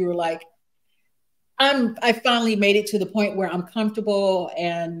where you were like, I finally made it to the point where I'm comfortable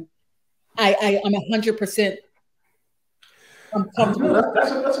and I'm 100%. I'm comfortable.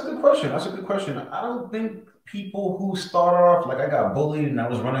 That's a good question. That's a good question. I don't think people who start off like I got bullied and I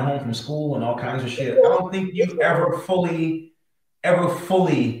was running home from school and all kinds of shit. I don't think you ever fully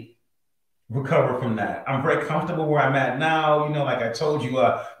recover from that. I'm very comfortable where I'm at now, you know, like I told you,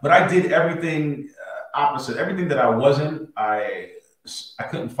 but I did everything opposite. Everything that I wasn't, I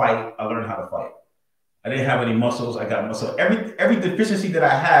couldn't fight. I learned how to fight. I didn't have any muscles. I got muscle. Every deficiency that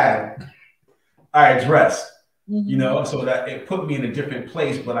I had, I addressed, you know, so that it put me in a different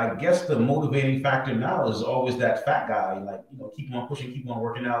place. But I guess the motivating factor now is always that fat guy, like, you know, keep on pushing, keep on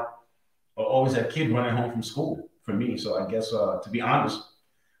working out, or always that kid running home from school for me. So I guess, to be honest,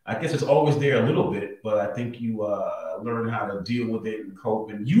 I guess it's always there a little bit, but I think you learn how to deal with it and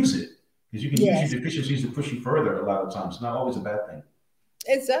cope and use it, because you can use your deficiencies to push you further a lot of times. It's not always a bad thing.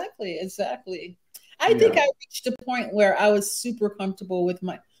 Exactly. I think I reached a point where I was super comfortable with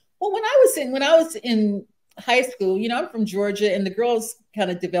when I was in high school, you know, I'm from Georgia, and the girls kind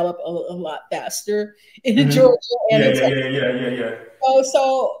of develop a lot faster in Georgia. And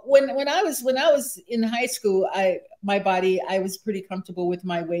So when I was in high school, I was pretty comfortable with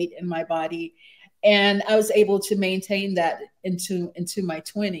my weight and my body, and I was able to maintain that into my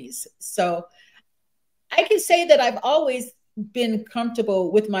 20s. So I can say that I've always been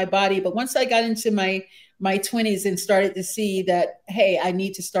comfortable with my body, but once I got into my 20s and started to see that, hey, I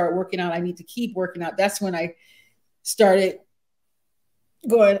need to start working out, I need to keep working out, that's when I started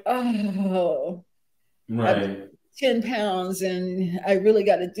going, oh, right, 10 pounds, and I really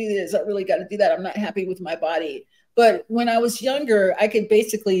got to do this, I really got to do that, I'm not happy with my body. But when I was younger, I could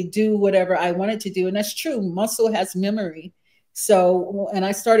basically do whatever I wanted to do, and that's true. Muscle has memory. So, and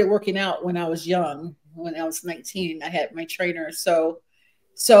I started working out when I was young. When I was 19, I had my trainer. So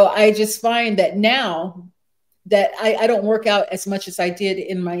I just find that now that I don't work out as much as I did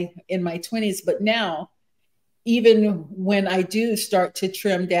in my 20s, but now, even when I do start to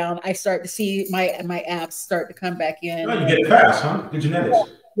trim down, I start to see my abs start to come back in. Oh, you get it fast, huh? Good genetics.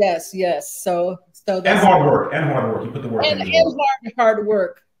 Yes. So that's, and hard work. You put the work in. And hard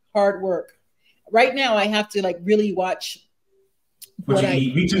work. Right now, I have to like really watch what you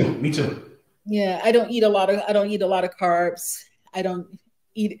eat. Me too. Yeah, I don't eat a lot of carbs. I don't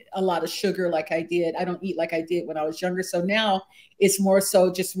eat a lot of sugar like I did. I don't eat like I did when I was younger. So now it's more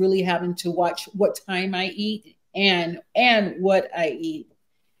so just really having to watch what time I eat and what I eat.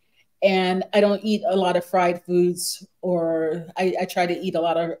 And I don't eat a lot of fried foods, or I try to eat a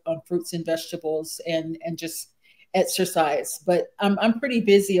lot of fruits and vegetables and just exercise. But I'm pretty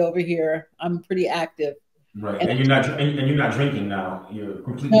busy over here. I'm pretty active. Right, and you're not drinking now. You're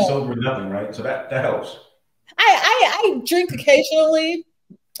completely sober, nothing, right? So that helps. I drink occasionally.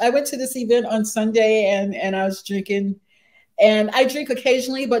 I went to this event on Sunday and I was drinking, and I drink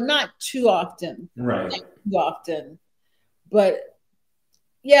occasionally, but not too often. Right. Not too often. But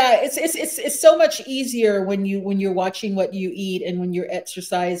yeah, it's so much easier when you're watching what you eat and when you're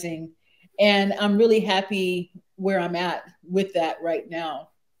exercising. And I'm really happy where I'm at with that right now.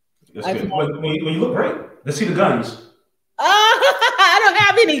 That's good. Well, you look great. Let's see the guns. I don't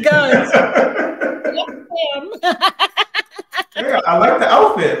have any guns. Yeah, I like the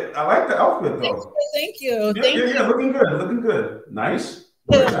outfit. Though. Thank you. Yeah, looking good. Nice.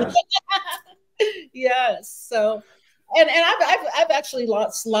 Nice. Yes. So, and I've actually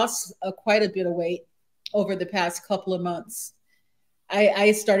lost quite a bit of weight over the past couple of months.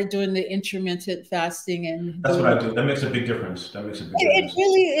 I started doing the intermittent fasting, and that's what I do. That makes a big difference.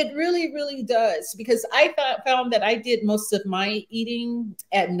 It really does, because I found that I did most of my eating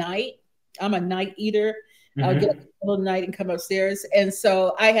at night. I'm a night eater. I'll get up in the middle of the night and come upstairs, and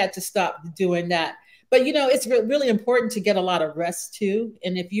so I had to stop doing that. But you know, it's really important to get a lot of rest too.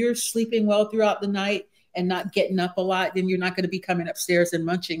 And if you're sleeping well throughout the night and not getting up a lot, then you're not going to be coming upstairs and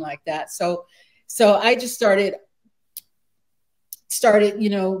munching like that. So I just started, you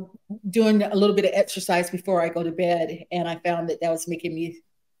know, doing a little bit of exercise before I go to bed. And I found that was making me,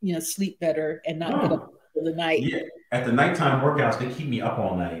 you know, sleep better and not get up in the night. at the nighttime workouts, they keep me up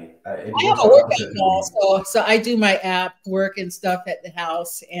all night. It I have works a the workout opposite for wall, me. so I do my app work and stuff at the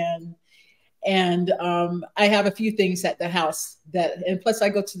house, and I have a few things at the house and plus I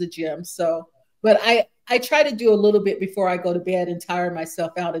go to the gym. So, but I try to do a little bit before I go to bed and tire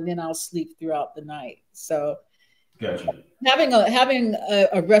myself out, and then I'll sleep throughout the night. So, Gotcha. Having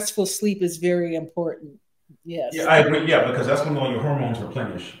a restful sleep is very important. Yes. Yeah, I agree. Yeah, because that's when all your hormones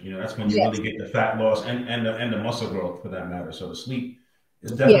replenish. You know, that's when you Yes. really get the fat loss and the muscle growth for that matter. So the sleep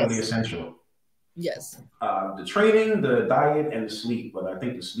is definitely Yes. essential. Yes. The training, the diet, and the sleep. But I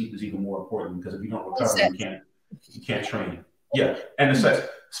think the sleep is even more important because if you don't recover, you can't train. Yeah, and the sex.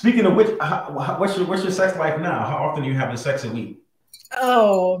 Speaking of which, what's your sex life now? How often are you having sex a week?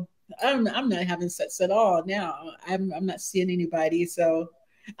 Oh, I'm not having sex at all now. I'm not seeing anybody, so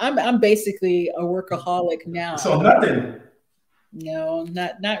I'm basically a workaholic now. So nothing. No,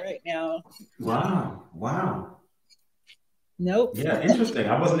 not right now. Wow. Wow. Nope. Yeah, interesting.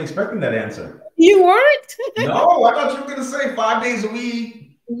 I wasn't expecting that answer. You weren't? No, I thought you were going to say 5 days a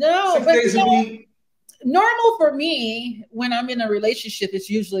week. No, 6 days a week. Normal for me when I'm in a relationship is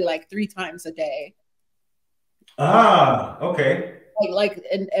usually like 3 times a day. Ah, okay.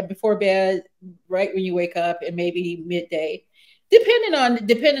 And before bed, right when you wake up, and maybe midday,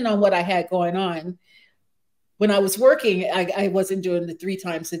 depending on what I had going on. When I was working, I wasn't doing the 3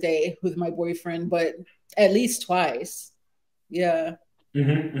 times a day with my boyfriend, but at least twice. Yeah.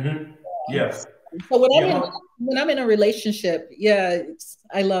 Mm-hmm, mm-hmm. Yes. So when I'm in a relationship, yeah,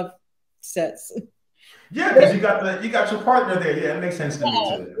 I love sex. Yeah, because you got your partner there. Yeah, it makes sense to me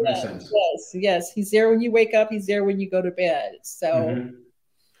too. It makes sense. Yes. He's there when you wake up. He's there when you go to bed. So,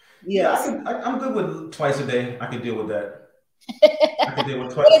 yes. Yeah, I'm good with twice a day. I can deal with that. I can deal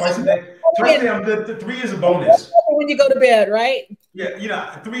with twice a day. Twice a day, I'm good. 3 is a bonus. When you go to bed, right?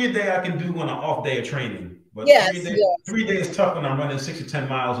 Yeah, 3 a day I can do on an off day of training. But yes, 3 days is tough when I'm running 6 to 10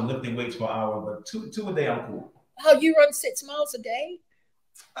 miles and lifting weights for an hour. But two a day, I'm cool. Oh, you run 6 miles a day?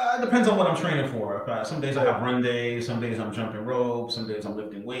 It depends on what I'm training for. Some days I have run days. Some days I'm jumping rope. Some days I'm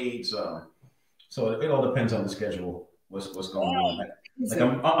lifting weights. So it all depends on the schedule. What's going on? Like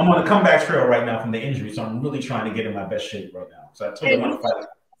I'm on a comeback trail right now from the injury, so I'm really trying to get in my best shape right now. So I totally want to fight.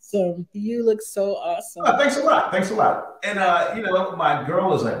 So you look so awesome. Thanks a lot. Thanks a lot. And my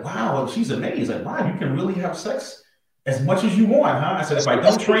girl is like, wow, she's amazed. Like, wow, you can really have sex as much as you want, huh? I said, if I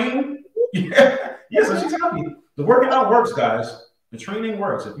don't train, so she's happy. The working out works, guys. The training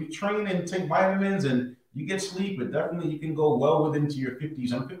works. If you train and take vitamins and you get sleep, but definitely you can go well into your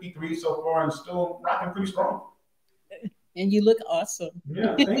 50s. I'm 53 so far and still rocking pretty strong. And you look awesome.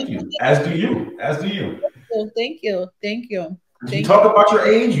 Yeah, thank you. As do you. As do you. Thank you. Thank you. You talk about your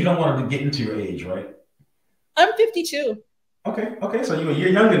age. You don't want to get into your age, right? I'm 52. Okay. So you're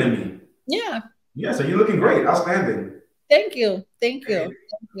younger than me. Yeah. Yeah. So you're looking great. Outstanding. Thank you. Thank you.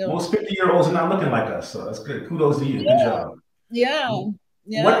 Most 50-year-olds are not looking like us, so that's good. Kudos to you. Good job. Yeah.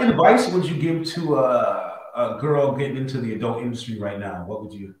 What advice would you give to a girl getting into the adult industry right now? What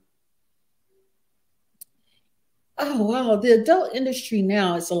would you? Oh, wow. The adult industry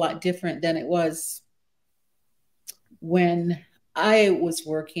now is a lot different than it was when I was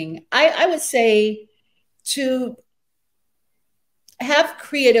working. I would say to have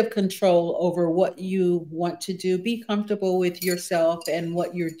creative control over what you want to do, be comfortable with yourself and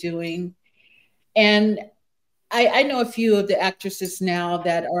what you're doing. And I know a few of the actresses now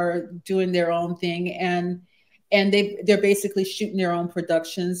that are doing their own thing, and they're basically shooting their own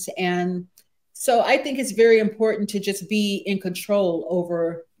productions. And so I think it's very important to just be in control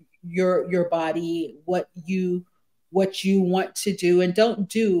over your body, what you want to do, and don't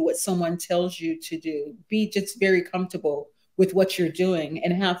do what someone tells you to do. Be just very comfortable with what you're doing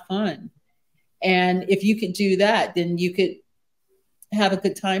and have fun. And if you could do that, then you could have a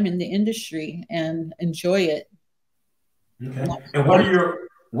good time in the industry and enjoy it. Okay. And what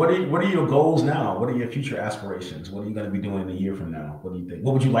are your goals now? What are your future aspirations? What are you going to be doing a year from now? What do you think?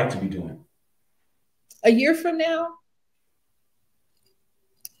 What would you like to be doing? A year from now?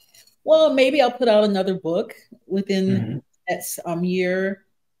 Well, maybe I'll put out another book within that year.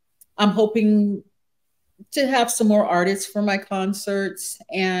 I'm hoping to have some more artists for my concerts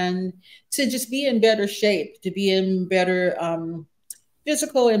and to just be in better shape, to be in better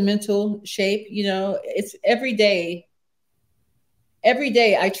physical and mental shape. You know, it's every day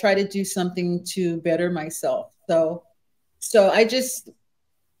I try to do something to better myself. So I just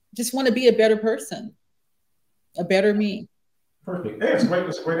want to be a better person, a better me. Perfect. Hey, that's great.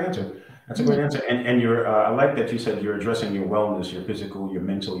 That's a great answer. That's a great answer. And you're, I like that you said you're addressing your wellness, your physical, your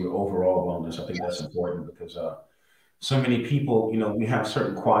mental, your overall wellness. I think that's important because so many people, you know, we have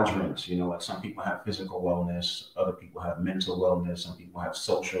certain quadrants, you know, like some people have physical wellness, other people have mental wellness, some people have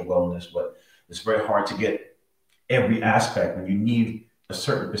social wellness, but it's very hard to get every aspect, and you need a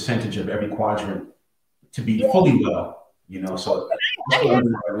certain percentage of every quadrant to be fully well, you know. So that's what I'm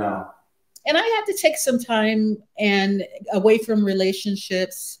doing right now. And I had to take some time and away from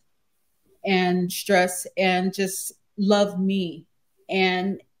relationships and stress and just love me.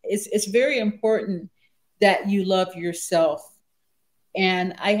 And it's very important that you love yourself.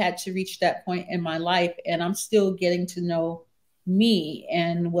 And I had to reach that point in my life, and I'm still getting to know me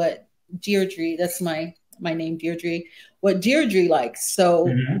and what Deirdre, that's my name, Deirdre, what Deirdre likes. So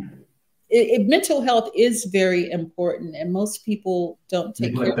mental health is very important, and most people don't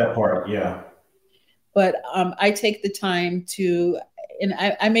take care of that part. Yeah. But I take the time to, and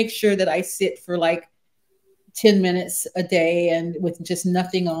I make sure that I sit for like 10 minutes a day and with just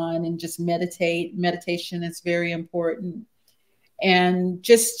nothing on and just meditate. Meditation is very important. And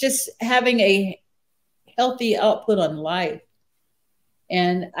just having a healthy output on life.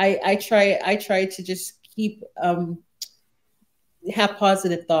 And I try to just keep, have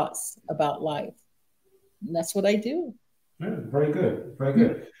positive thoughts about life. And that's what I do. Very good. Very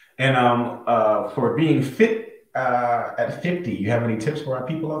good. And for being fit at 50, you have any tips for our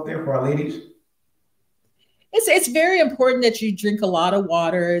people out there, for our ladies? It's very important that you drink a lot of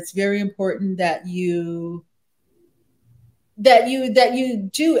water. It's very important that you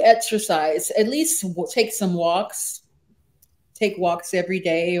do exercise. At least take some walks. Take walks every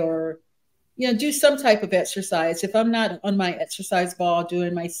day, or you know, do some type of exercise. If I'm not on my exercise ball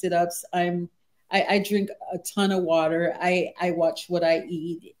doing my sit-ups, I drink a ton of water. I watch what I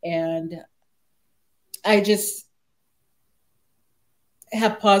eat, and I just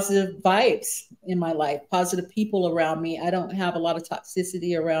have positive vibes in my life, positive people around me. I don't have a lot of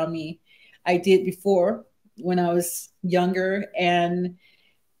toxicity around me. I did before when I was younger, and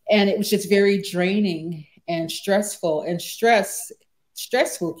it was just very draining and stressful, and stress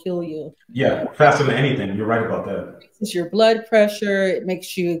will kill you. Yeah, faster than anything. You're right about that. It raises your blood pressure. It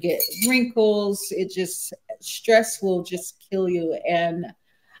makes you get wrinkles. Stress will just kill you. And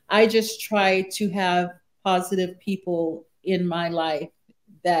I just try to have positive people in my life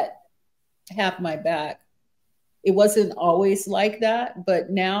that have my back. It wasn't always like that, but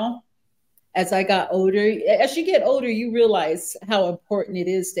now, as I got older, as you get older, you realize how important it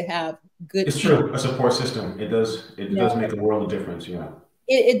is to have good. It's true. A support system. It does make a world of difference. Yeah.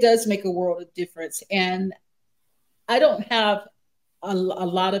 It does make a world of difference. And I don't have a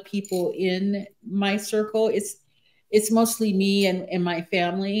lot of people in my circle. It's mostly me and my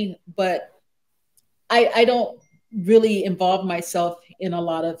family, but I don't really involve myself in a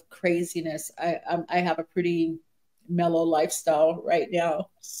lot of craziness. I have a pretty mellow lifestyle right now.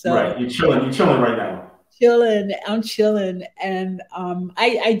 So right, you're chilling right now. I'm chilling, and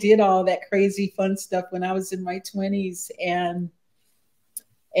I did all that crazy fun stuff when I was in my 20s, and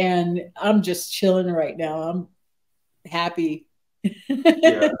I'm just chilling right now. I'm happy.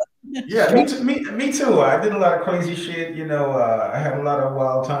 Yeah, me too. I did a lot of crazy shit. You know, I had a lot of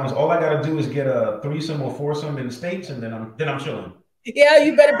wild times. All I got to do is get a threesome or foursome in the States, and then I'm chilling. Yeah,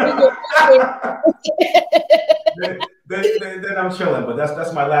 you better bring then I'm chilling. But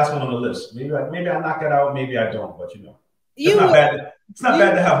that's my last one on the list. Maybe I knock that out. Maybe I don't. But you know, it's not bad. It's not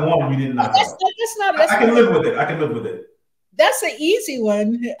bad to have one you didn't knock out. I can live with it. I can live with it. That's an easy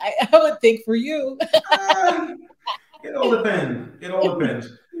one. I would think for you. It all depends. It all depends.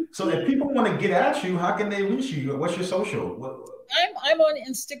 So if people want to get at you, how can they reach you? What's your social? I'm on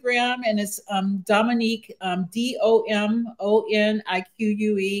Instagram, and it's Domonique DOMONIQUE_Simone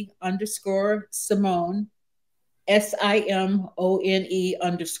SIMONE_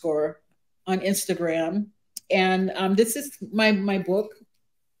 on Instagram. And this is my book.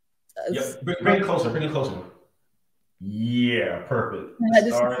 Yep. Bring it closer. Bring it closer. Yeah, perfect.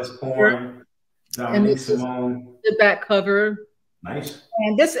 Star is Born. Domonique Simone. The back cover. Nice.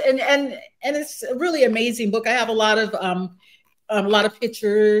 And this and it's a really amazing book. I have a lot of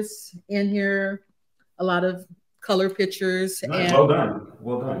pictures in here, a lot of color pictures. Nice. And well done.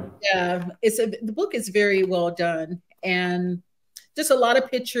 Well done. Yeah, the book is very well done, and just a lot of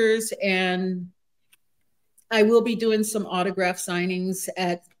pictures. And I will be doing some autograph signings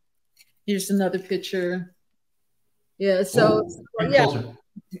at. Here's another picture. Yeah. So yeah. Closer.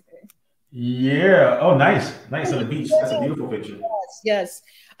 Yeah. Oh, nice. Nice on the beach. That's a beautiful picture. Yes.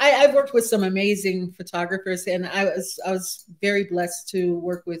 I've worked with some amazing photographers, and I was very blessed to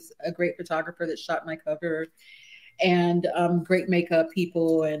work with a great photographer that shot my cover. and great makeup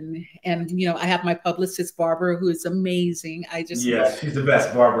people, and you know, I have my publicist Barbara, who is amazing. I just love Yes, she's the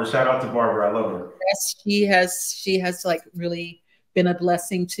best, Barbara. Shout out to Barbara. I love her. yes, she has like really been a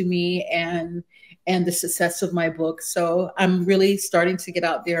blessing to me and the success of my book. So I'm really starting to get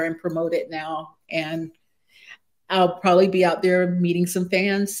out there and promote it now. And I'll probably be out there meeting some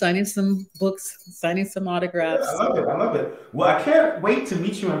fans, signing some books, signing some autographs. Yeah, I love it. I love it. Well, I can't wait to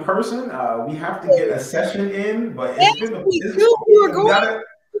meet you in person. We have to get a session in, but Yes,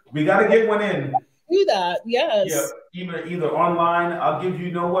 we gotta get one in. Do that, yes. Yeah, either online. I'll give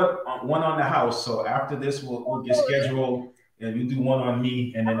you know what one on the house. So after this, we'll get scheduled, and you do one on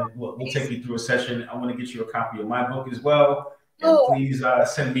me, and then we'll take you through a session. I want to get you a copy of my book as well. And please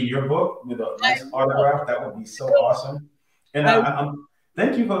send me your book with a nice autograph. That would be so awesome. And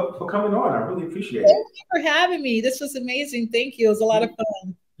thank you for coming on. I really appreciate it. Thank you for having me. This was amazing. Thank you. It was a lot of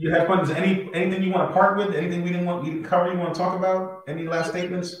fun. You had fun. Is anything you want to part with? Anything we didn't cover? You want to talk about? Any last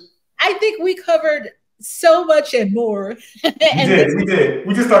statements? I think we covered so much and more. We did.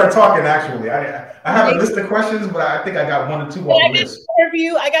 We just started talking. Actually, I have a list of questions, but I think I got one or two on the list.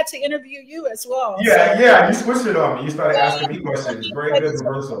 I got to interview you as well. Yeah, so. Yeah. You switched it on me. You started asking me questions. Very good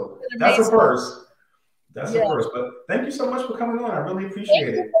reversal. That's a first. That's a first. But thank you so much for coming on. I really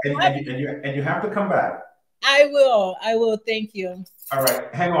appreciate it. And you have to come back. I will. I will. Thank you. All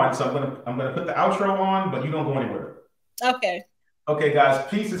right. Hang on. So I'm gonna put the outro on, but you don't go anywhere. Okay. Okay, guys.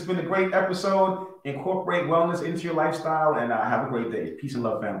 Peace. It's been a great episode. Incorporate wellness into your lifestyle, and have a great day. Peace and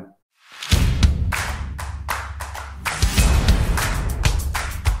love, family.